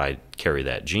found that I carry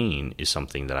that gene, is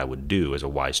something that I would do as a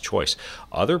wise choice.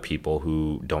 Other people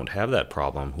who don't have that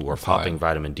problem, who are popping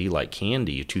vitamin D like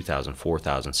candy, 2,000,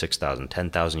 4,000, 6,000,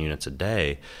 10,000 units a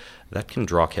day, that can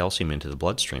draw calcium into the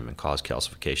bloodstream and cause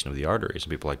calcification of the arteries. And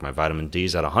people are like, my vitamin D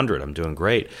is at 100, I'm doing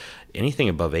great. Anything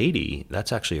above 80,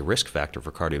 that's actually a risk factor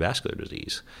for cardiovascular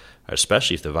disease,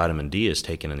 especially if the vitamin D is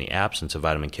taken in the absence of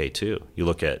vitamin K2. You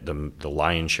look at the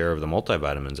lion's share of the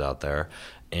multivitamins out there,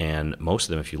 and most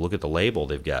of them, if you look at the label,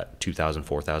 they've got 2,000,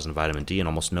 4,000 vitamin D and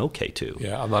almost no K2.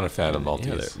 Yeah, I'm not a fan of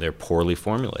multis. Yeah, they're poorly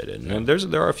formulated. Yeah. And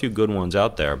there are a few good ones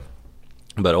out there,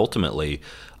 but ultimately,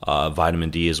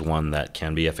 vitamin D is one that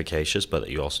can be efficacious, but that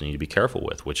you also need to be careful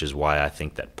with, which is why I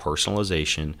think that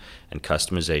personalization and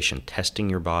customization, testing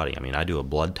your body. I mean, I do a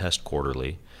blood test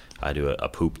quarterly. I do a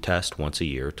poop test once a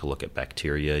year to look at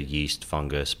bacteria, yeast,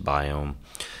 fungus, biome.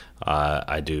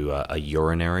 I do a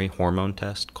urinary hormone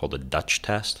test called a Dutch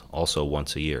test, also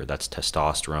once a year. That's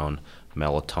testosterone,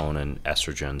 melatonin,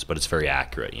 estrogens, but it's very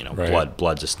accurate. Right.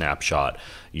 Blood's a snapshot.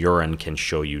 Urine can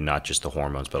show you not just the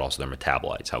hormones, but also their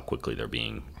metabolites, how quickly they're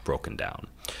being broken down.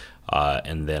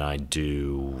 And then I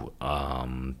do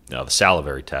the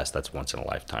salivary test. That's once in a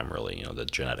lifetime, really, the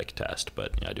genetic test.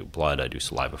 But I do blood, I do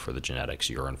saliva for the genetics,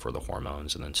 urine for the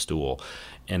hormones, and then stool.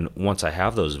 And once I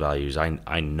have those values,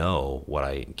 I know what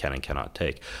I can and cannot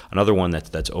take. Another one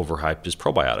that's overhyped is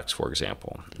probiotics, for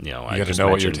example. You got to know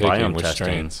what you're taking, which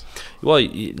strains. Well,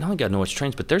 you not only got to know which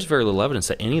strains, but there's very little evidence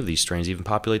that any of these strains even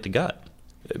populate the gut.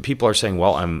 People are saying,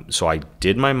 well, I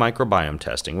did my microbiome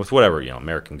testing with whatever,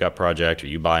 American Gut Project or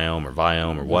Ubiome or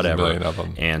Viome or whatever. There's a million of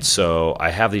them. And so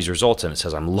I have these results and it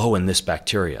says I'm low in this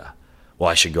bacteria. Well,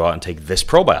 I should go out and take this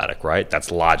probiotic, right?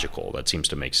 That's logical. That seems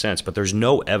to make sense. But there's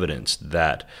no evidence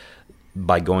that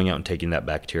by going out and taking that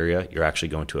bacteria, you're actually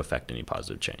going to affect any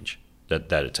positive change. That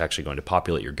it's actually going to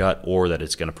populate your gut, or that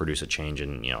it's going to produce a change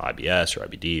in IBS or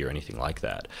IBD or anything like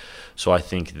that. So I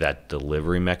think that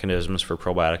delivery mechanisms for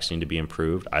probiotics need to be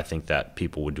improved. I think that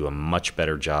people would do a much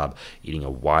better job eating a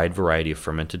wide variety of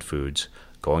fermented foods,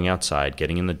 going outside,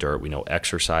 getting in the dirt. We know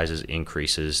exercises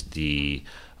increases the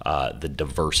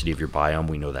diversity of your biome.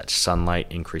 We know that sunlight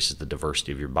increases the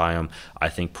diversity of your biome. I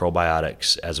think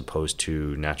probiotics, as opposed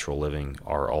to natural living,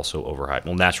 are also overhyped.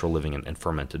 Well, natural living and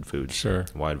fermented foods, Sure,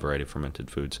 a wide variety of fermented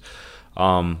foods.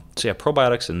 So yeah,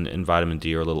 probiotics and vitamin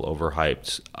D are a little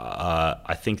overhyped.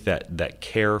 I think that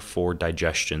care for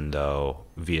digestion, though,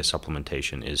 via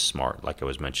supplementation is smart. Like I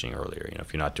was mentioning earlier,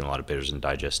 if you're not doing a lot of bitters and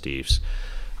digestives,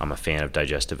 I'm a fan of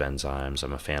digestive enzymes.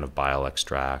 I'm a fan of bile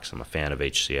extracts. I'm a fan of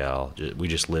HCl. We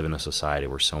just live in a society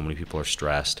where so many people are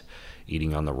stressed,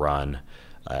 eating on the run.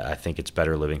 I think it's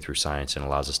better living through science and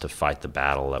allows us to fight the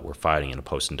battle that we're fighting in a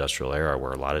post-industrial era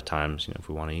where a lot of times, if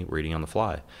we want to eat, we're eating on the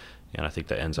fly. And I think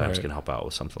the enzymes can help out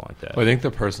with something like that. Well, I think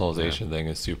the personalization thing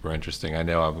is super interesting. I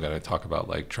know I'm going to talk about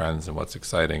like trends and what's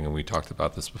exciting, and we talked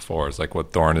about this before. It's like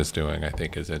what Thorne is doing, I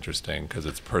think, is interesting because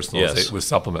it's personalization with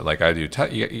supplement. Like I do,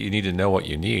 you need to know what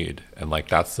you need, and like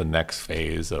that's the next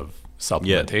phase of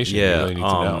supplementation. Yeah. You really need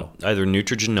to know. Either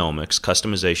nutrigenomics,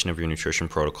 customization of your nutrition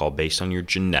protocol based on your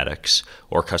genetics,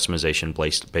 or customization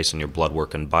based on your blood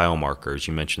work and biomarkers.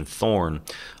 You mentioned Thorne,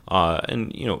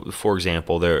 and for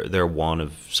example, they're one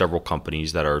of several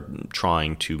companies that are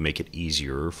trying to make it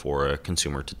easier for a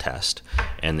consumer to test,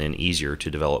 and then easier to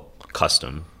develop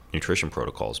custom nutrition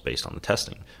protocols based on the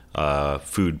testing,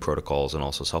 food protocols, and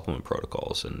also supplement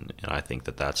protocols. And I think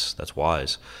that's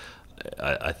wise.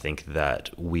 I think that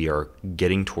we are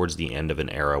getting towards the end of an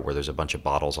era where there's a bunch of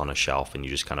bottles on a shelf and you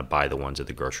just kind of buy the ones at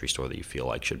the grocery store that you feel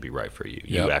like should be right for you.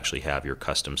 Yep. You actually have your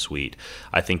custom suite.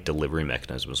 I think delivery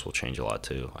mechanisms will change a lot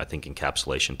too. I think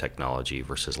encapsulation technology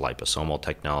versus liposomal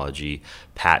technology,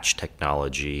 patch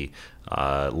technology,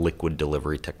 liquid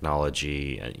delivery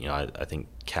technology. I think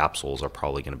capsules are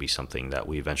probably going to be something that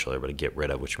we eventually are able to get rid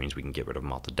of, which means we can get rid of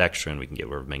maltodextrin, we can get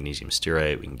rid of magnesium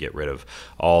stearate, we can get rid of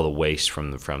all the waste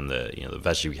from the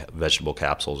vegetable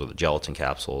capsules or the gelatin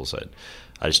capsules.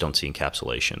 I just don't see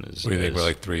encapsulation as. What do you think? We're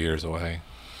like 3 years away.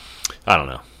 I don't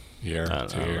know. Year,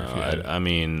 2 years. I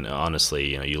mean,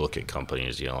 honestly, you look at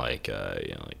companies, like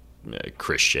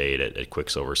Chris Shade at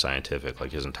Quicksilver Scientific,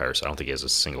 like his entire, I don't think he has a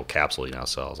single capsule he now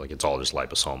sells. Like it's all just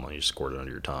liposomal. You just squirt it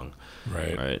under your tongue.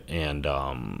 Right. And,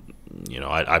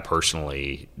 I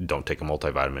personally don't take a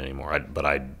multivitamin anymore, but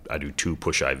I do 2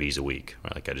 push IVs a week.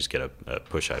 Right? Like I just get a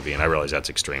push IV, and I realize that's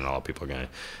extreme. Not a lot of people are going to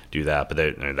do that,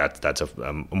 but that's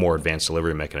a more advanced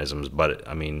delivery mechanisms. But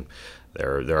I mean,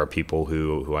 there are people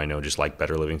who I know just like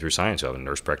better living through science. You have a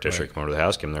nurse practitioner come over to the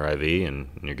house, give them their IV, and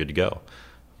you're good to go.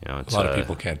 A lot of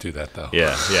people can't do that though.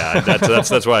 Yeah.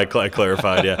 That's why I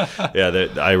clarified.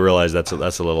 I realize that's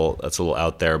a little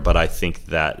out there, but I think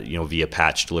that via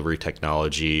patch delivery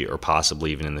technology, or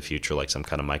possibly even in the future like some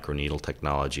kind of microneedle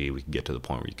technology, we can get to the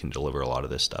point where you can deliver a lot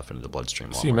of this stuff into the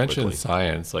bloodstream. So you mentioned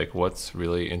science. Like, what's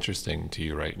really interesting to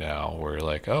you right now? Where you're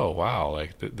like, oh wow,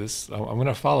 like this, I'm going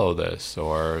to follow this,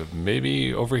 or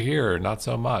maybe over here, not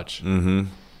so much. Mm-hmm.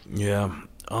 Yeah.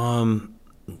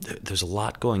 There's a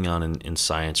lot going on in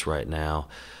science right now.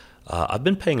 I've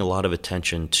been paying a lot of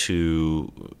attention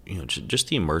to just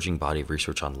the emerging body of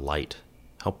research on light,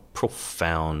 how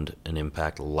profound an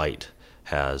impact light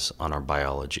has on our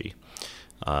biology,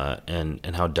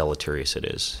 and how deleterious it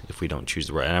is if we don't choose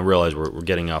the right. And I realize we're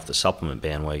getting off the supplement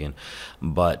bandwagon,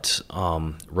 but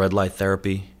red light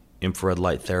therapy, infrared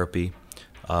light therapy,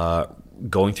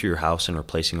 going through your house and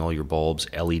replacing all your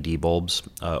bulbs, LED bulbs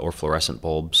or fluorescent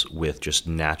bulbs, with just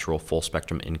natural full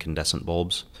spectrum incandescent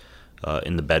bulbs.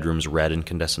 In the bedrooms, red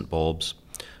incandescent bulbs.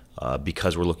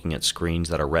 Because we're looking at screens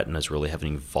that our retinas really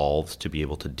haven't evolved to be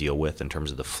able to deal with in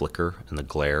terms of the flicker and the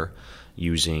glare,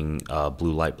 using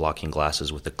blue light blocking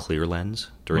glasses with a clear lens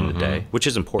during the day, which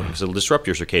is important because it'll disrupt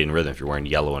your circadian rhythm if you're wearing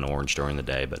yellow and orange during the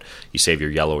day, but you save your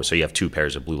yellow, so you have 2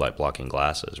 pairs of blue light blocking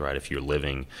glasses, right? If you're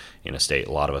living in a state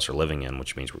a lot of us are living in,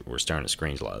 which means we're staring at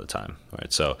screens a lot of the time,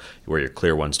 right? So you wear your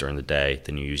clear ones during the day,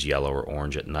 then you use yellow or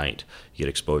orange at night. You get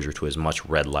exposure to as much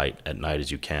red light at night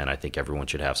as you can. I think everyone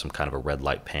should have some kind of a red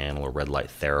light panel or red light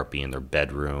therapy in their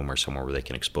bedroom or somewhere where they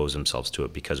can expose themselves to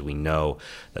it, because we know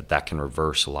that can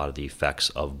reverse a lot of the effects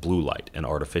of blue light and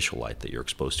artificial light that you're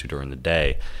exposed to during the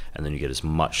day, and then you get as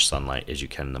much sunlight as you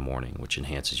can in the morning, which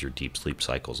enhances your deep sleep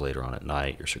cycles later on at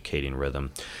night, your circadian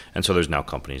rhythm. And so there's now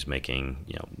companies making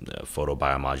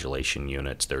photobiomodulation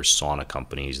units. There's sauna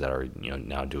companies that are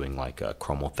now doing like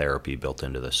chromotherapy built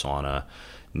into the sauna,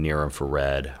 near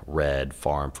infrared, red,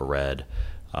 far infrared.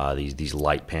 these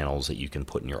light panels that you can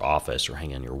put in your office or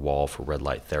hang on your wall for red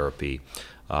light therapy.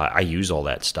 I use all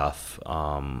that stuff.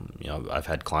 I've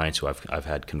had clients who I've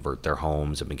had convert their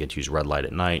homes and begin to use red light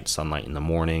at night, sunlight in the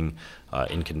morning,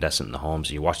 incandescent in the homes.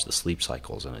 And you watch the sleep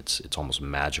cycles, and it's almost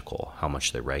magical how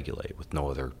much they regulate with no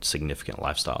other significant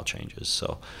lifestyle changes.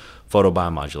 So,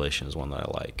 photobiomodulation is one that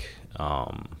I like.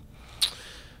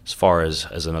 As far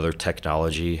as another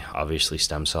technology, obviously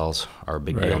stem cells are a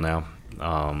big deal now.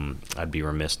 I'd be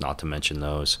remiss not to mention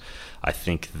those. I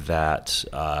think that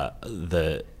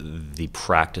the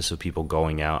practice of people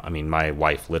going out. I mean, my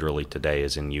wife literally today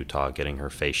is in Utah getting her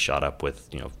face shot up with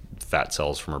fat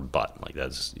cells from her butt. Like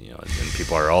that's and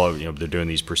people are all they're doing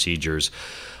these procedures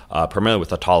primarily with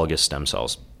autologous stem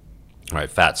cells. Right,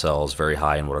 fat cells very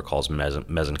high in what are called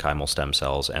mesenchymal stem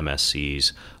cells,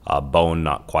 MSCs. Bone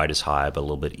not quite as high, but a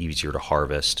little bit easier to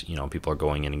harvest. People are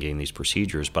going in and getting these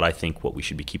procedures. But I think what we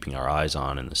should be keeping our eyes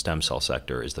on in the stem cell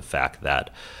sector is the fact that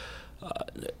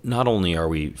not only are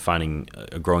we finding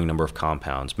a growing number of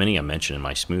compounds, many I mentioned in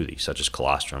my smoothie, such as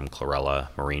colostrum, chlorella,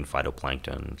 marine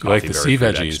phytoplankton, like the sea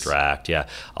veggies extract. Yeah,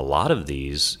 a lot of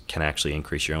these can actually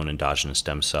increase your own endogenous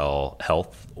stem cell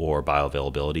health or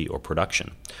bioavailability or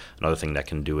production. Another thing that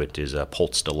can do it is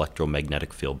pulsed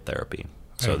electromagnetic field therapy.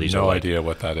 So these no idea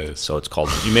what that is. So it's called.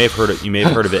 You may have heard it. You may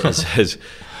have heard of it as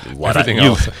Luddite. Everything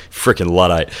else. Freaking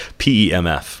Luddite.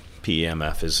 PEMF.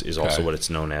 PEMF is also what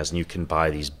it's known as, and you can buy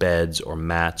these beds or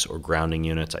mats or grounding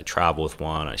units. I travel with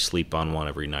one. I sleep on one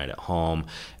every night at home,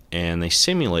 and they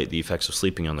simulate the effects of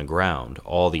sleeping on the ground,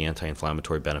 all the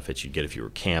anti-inflammatory benefits you'd get if you were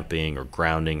camping or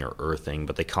grounding or earthing,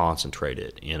 but they concentrate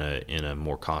it in a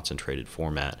more concentrated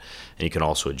format. And you can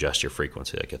also adjust your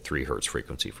frequency, like a 3 hertz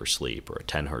frequency for sleep or a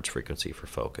 10 hertz frequency for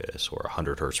focus or a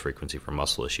 100 hertz frequency for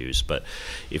muscle issues. But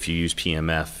if you use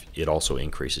PMF, it also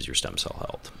increases your stem cell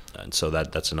health. And so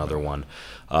that's another one.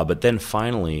 But then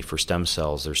finally, for stem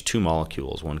cells, there's 2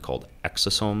 molecules, one called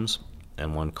exosomes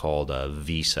and one called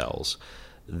V cells.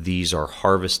 These are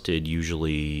harvested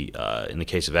usually, in the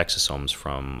case of exosomes,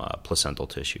 from placental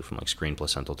tissue, from like screened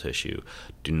placental tissue.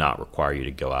 Do not require you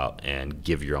to go out and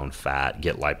give your own fat,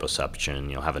 get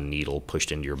liposuction, have a needle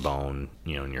pushed into your bone,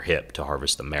 in your hip to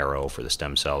harvest the marrow for the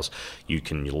stem cells. You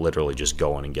can literally just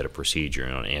go in and get a procedure,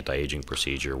 an anti-aging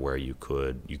procedure where you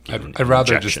can. I'd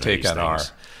rather just take NR.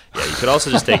 Yeah, you could also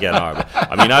just take NR. But,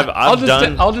 I mean,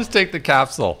 I'll just take the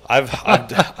capsule.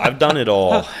 I've done it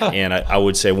all, and I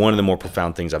would say one of the more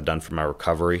profound things I've done for my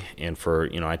recovery, and for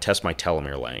I test my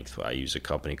telomere length. I use a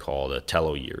company called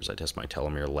Telo Years. I test my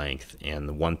telomere length, and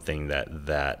the one thing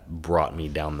that brought me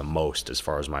down the most as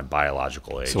far as my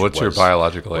biological age. So what's your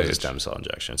biological age? A stem cell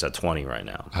injection. It's at 20 right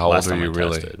now. How old are you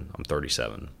really? I'm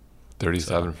 37.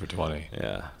 37 for 20.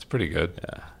 Yeah, it's pretty good.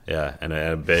 Yeah, and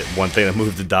one thing that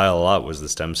moved the dial a lot was the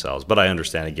stem cells. But I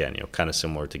understand, again, kind of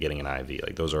similar to getting an IV.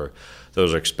 Like those are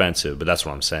expensive, but that's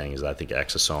what I'm saying is that I think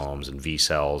exosomes and V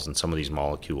cells and some of these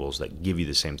molecules that give you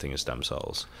the same thing as stem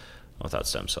cells without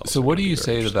stem cells. So what do you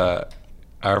say to that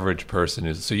average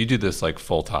person so you do this like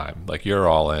full time, like you're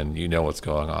all in, what's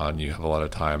going on, you have a lot of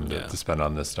time to spend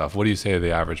on this stuff. What do you say to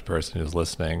the average person who's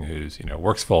listening, who's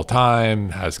works full time,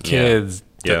 has kids,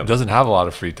 doesn't have a lot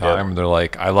of free time? They're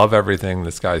like, I love everything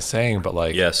this guy's saying, but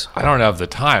like, I don't have the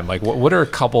time. Like, what are a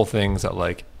couple things that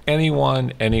like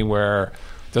anyone, anywhere,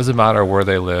 doesn't matter where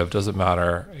they live, doesn't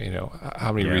matter,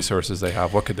 how many resources they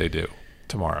have, what could they do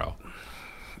tomorrow?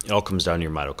 It all comes down to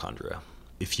your mitochondria.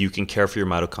 If you can care for your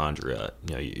mitochondria,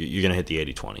 you're going to hit the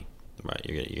 80-20, right?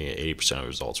 You're going to get 80% of the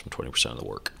results from 20% of the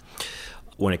work.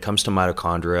 When it comes to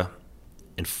mitochondria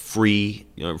and free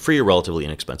or relatively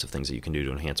inexpensive things that you can do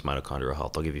to enhance mitochondrial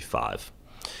health, I'll give you 5.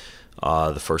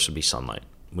 The first would be sunlight.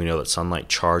 We know that sunlight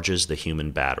charges the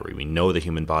human battery. We know the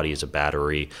human body is a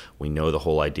battery. We know the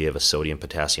whole idea of a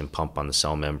sodium-potassium pump on the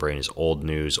cell membrane is old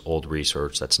news, old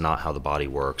research. That's not how the body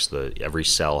works. Every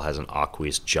cell has an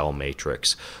aqueous gel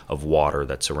matrix of water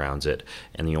that surrounds it,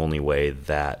 and the only way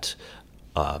that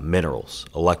minerals,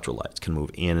 electrolytes, can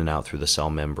move in and out through the cell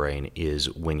membrane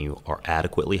is when you are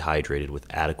adequately hydrated with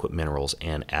adequate minerals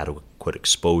and adequate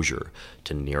exposure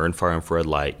to near and far infrared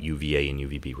light, UVA and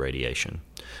UVB radiation.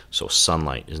 So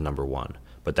sunlight is number 1,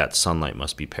 but that sunlight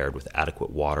must be paired with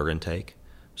adequate water intake.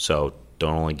 So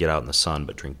don't only get out in the sun,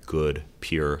 but drink good,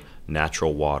 pure,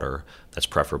 natural water that's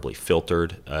preferably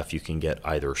filtered. If you can get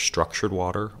either structured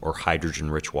water or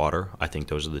hydrogen-rich water, I think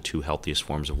those are the 2 healthiest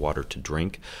forms of water to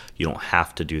drink. You don't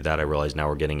have to do that. I realize now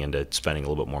we're getting into spending a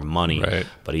little bit more money, right.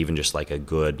 But even just like a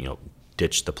good,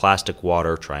 ditch the plastic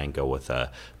water, try and go with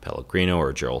a Pellegrino or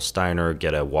a Gerald Steiner,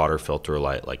 get a water filter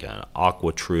like an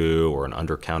AquaTrue or an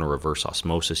under-counter reverse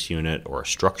osmosis unit or a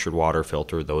structured water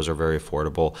filter. Those are very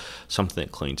affordable. Something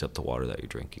that cleans up the water that you're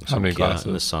drinking. How many glasses?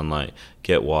 In the sunlight,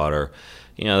 get water.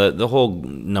 The whole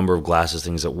number of glasses,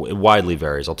 things that it widely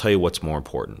varies. I'll tell you what's more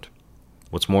important.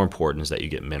 What's more important is that you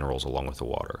get minerals along with the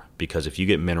water. Because if you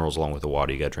get minerals along with the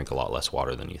water, you got to drink a lot less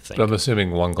water than you think. But I'm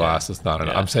assuming one glass is not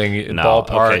enough. I'm saying in No.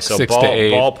 ballpark, Okay, so 6 to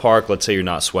 8. Ballpark, let's say you're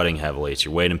not sweating heavily. It's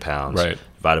your weight in pounds. Right.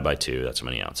 Divided by 2, that's how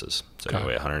many ounces. So Okay. you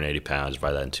weigh 180 pounds,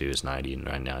 divide that in 2 is 90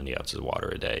 ounces of water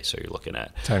a day. So you're looking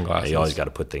at 10 glasses. You always got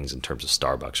to put things in terms of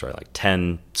Starbucks, right? Like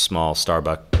 10 small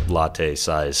Starbucks latte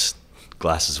size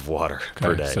glasses of water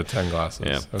per day. So 10 glasses.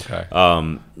 Yeah. Okay.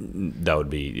 That would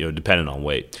be dependent on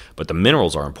weight, but the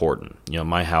minerals are important.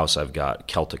 My house, I've got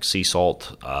Celtic sea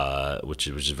salt, which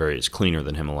is it's cleaner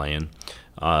than Himalayan.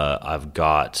 I've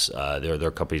got there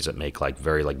are companies that make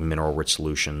very mineral rich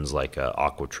solutions, like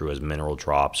AquaTrue has mineral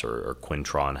drops, or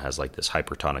Quintron has this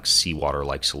hypertonic seawater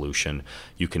like solution.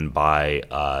 You can buy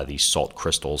these salt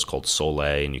crystals called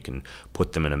Soleil, and you can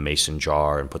put them in a mason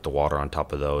jar and put the water on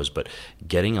top of those. But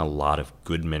getting a lot of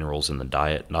good minerals in the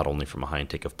diet, not only from a high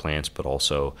intake of plants, but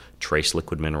also trace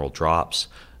liquid mineral drops,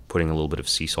 putting a little bit of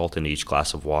sea salt into each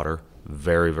glass of water.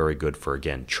 Very, very good for,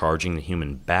 again, charging the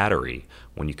human battery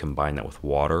when you combine that with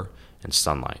water and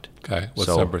sunlight. Okay. What's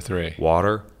number 3?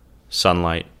 Water,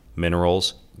 sunlight,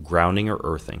 minerals, grounding or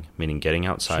earthing, meaning getting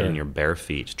outside in your bare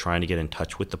feet, trying to get in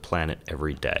touch with the planet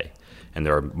every day. And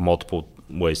there are multiple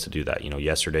ways to do that.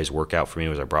 Yesterday's workout for me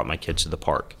was I brought my kids to the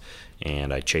park.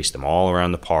 And I chased them all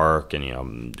around the park, and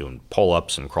I'm doing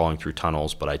pull-ups and crawling through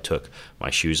tunnels, but I took my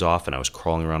shoes off and I was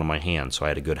crawling around on my hands. So I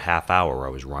had a good half hour where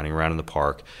I was running around in the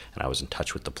park and I was in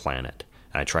touch with the planet.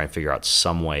 And I try and figure out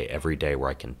some way every day where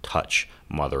I can touch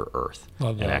Mother Earth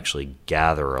and actually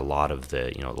gather a lot of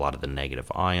the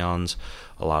negative ions,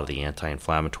 a lot of the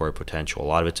anti-inflammatory potential, a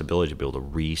lot of its ability to be able to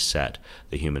reset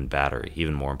the human battery.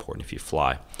 Even more important if you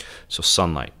fly. So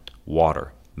sunlight,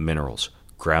 water, minerals,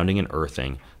 grounding and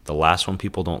earthing. The last one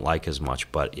people don't like as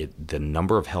much, but the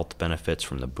number of health benefits,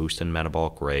 from the boost in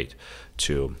metabolic rate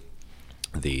to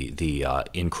the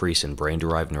increase in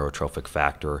brain-derived neurotrophic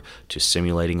factor, to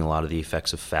simulating a lot of the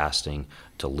effects of fasting,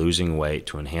 to losing weight,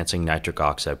 to enhancing nitric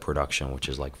oxide production, which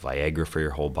is like Viagra for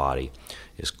your whole body,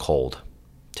 is cold.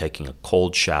 Taking a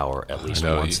cold shower at least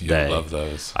once a day. I love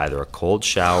those. Either a cold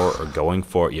shower or going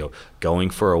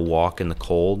for a walk in the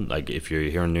cold. Like if you're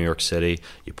here in New York City,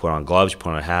 you put on gloves, you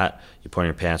put on a hat, you put on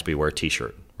your pants, but you wear a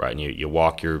t-shirt, right? And you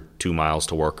walk your 2 miles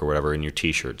to work or whatever in your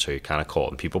t-shirt, so you're kind of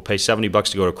cold. And people pay $70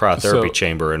 to go to a cryotherapy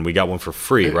chamber, and we got one for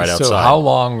free right outside. So how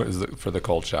long is it for the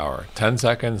cold shower? 10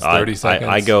 seconds, 30 seconds?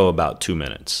 I go about 2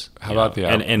 minutes. How about the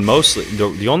hour? And mostly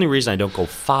the only reason I don't go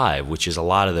 5, which is a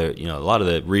lot of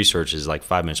the research is like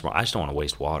 5 minutes more. I just don't want to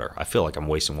waste water. I feel like I'm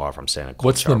wasting water if I'm staying in a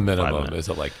cold shower. What's the minimum? Is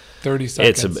it like 30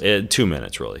 seconds? It's 2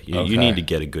 minutes really. You need to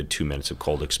get a good 2 minutes of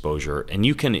cold exposure, and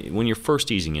you can, when you're first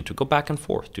easing into it, go back and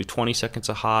forth. Do 20 seconds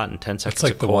of hot and 10 seconds of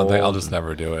cold. It's like the one thing I'll just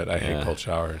never do it. I hate cold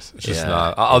showers. It's just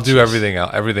not. I'll do everything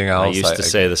else. I used to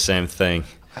say the same thing.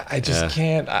 I just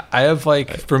can't. I have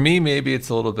for me, maybe it's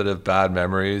a little bit of bad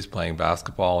memories playing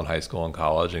basketball in high school and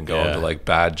college and going to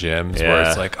bad gyms where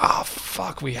it's like, oh,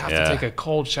 fuck, we have to take a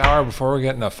cold shower before we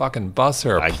get in a fucking bus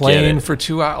or a plane for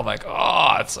 2 hours. I'm like,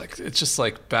 oh, it's just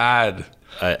like bad.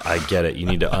 I get it. You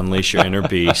need to unleash your inner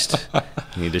beast.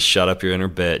 You need to shut up your inner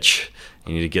bitch.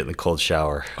 You need to get in the cold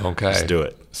shower. Okay. Just do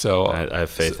it. So I have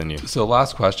faith in you. So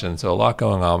last question. So a lot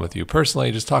going on with you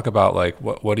personally. Just talk about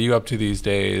what are you up to these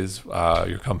days?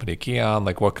 Your company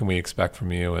Kion. What can we expect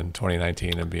from you in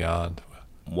 2019 and beyond?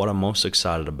 What I'm most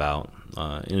excited about,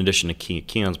 in addition to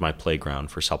Kion's my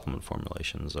playground for supplement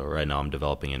formulations. Right now I'm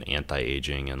developing an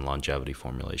anti-aging and longevity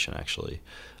formulation actually.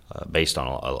 Based on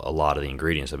a lot of the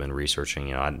ingredients I've been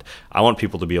researching. I want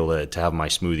people to be able to have my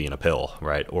smoothie in a pill,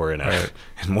 right? Or in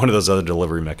one of those other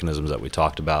delivery mechanisms that we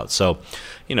talked about. So,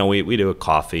 we do a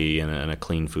coffee and a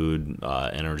clean food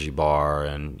energy bar,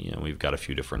 and we've got a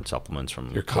few different supplements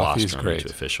from your coffee is great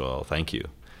to fish oil. Thank you.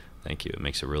 It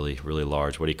makes it really, really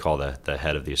large. What do you call the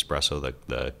head of the espresso?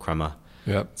 The crema.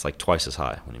 Yep. It's like twice as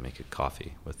high when you make a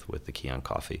coffee with the Kion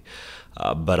coffee.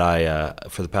 But I,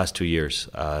 for the past 2 years,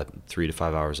 3 to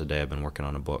 5 hours a day, I've been working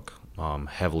on a book,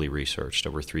 heavily researched,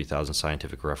 over 3,000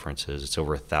 scientific references. It's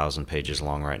over 1,000 pages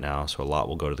long right now, so a lot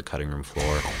will go to the cutting room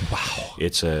floor. Wow.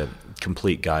 It's a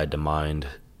complete guide to mind,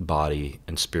 body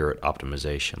and spirit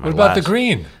optimization. What about the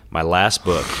green? My last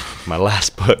book.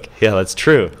 Yeah, that's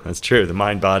true. The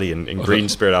mind, body, and green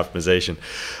spirit optimization.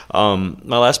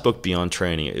 My last book, Beyond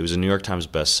Training, it was a New York Times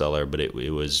bestseller, but it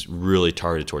was really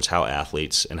targeted towards how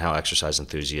athletes and how exercise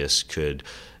enthusiasts could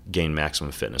gain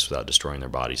maximum fitness without destroying their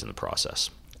bodies in the process.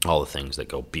 All the things that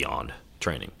go beyond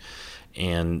training.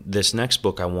 And this next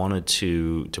book, I wanted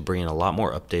to bring in a lot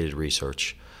more updated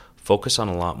research, focus on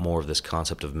a lot more of this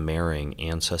concept of marrying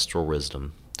ancestral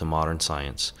wisdom to modern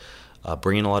science,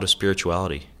 bring in a lot of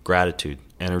spirituality, gratitude,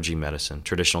 energy medicine,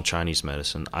 traditional Chinese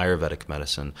medicine, Ayurvedic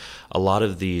medicine, a lot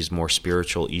of these more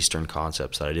spiritual Eastern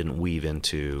concepts that I didn't weave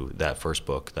into that first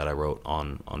book that I wrote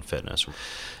on fitness.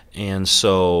 And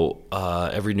so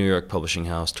every New York publishing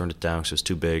house turned it down because it was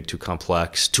too big, too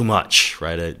complex, too much,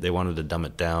 right? They wanted to dumb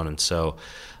it down. And so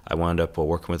I wound up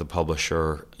working with a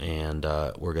publisher, and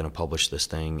we're going to publish this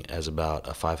thing as about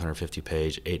a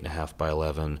 550-page, 8.5 by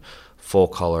 11,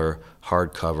 full-color,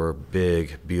 hardcover,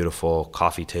 big, beautiful,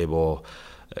 coffee table,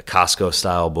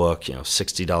 Costco-style book,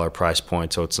 $60 price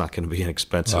point, so it's not going to be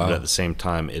inexpensive. Wow. But at the same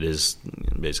time, it is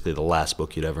basically the last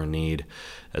book you'd ever need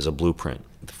as a blueprint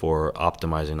for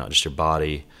optimizing not just your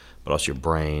body, but also your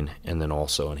brain, and then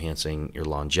also enhancing your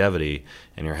longevity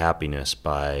and your happiness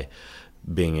by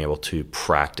being able to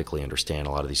practically understand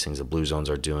a lot of these things that Blue Zones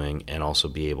are doing, and also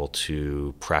be able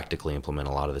to practically implement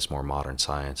a lot of this more modern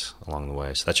science along the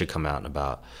way. So that should come out in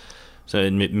about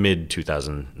in mid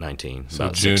 2019, so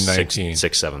about June 19,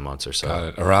 6-7 months or so. Got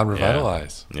it. Around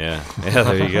Revitalize. Yeah.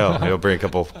 There you go. I'll bring a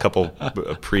couple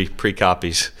pre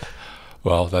copies.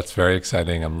 Well, that's very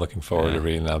exciting. I'm looking forward to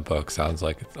reading that book. Sounds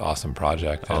like it's an awesome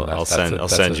project. And I'll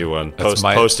send you one.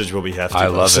 Postage will be hefty. I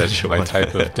love it. My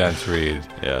type of dense read.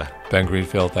 Yeah. Ben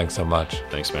Greenfield, thanks so much.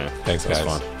 Thanks, man. Thanks, guys. It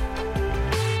was fun.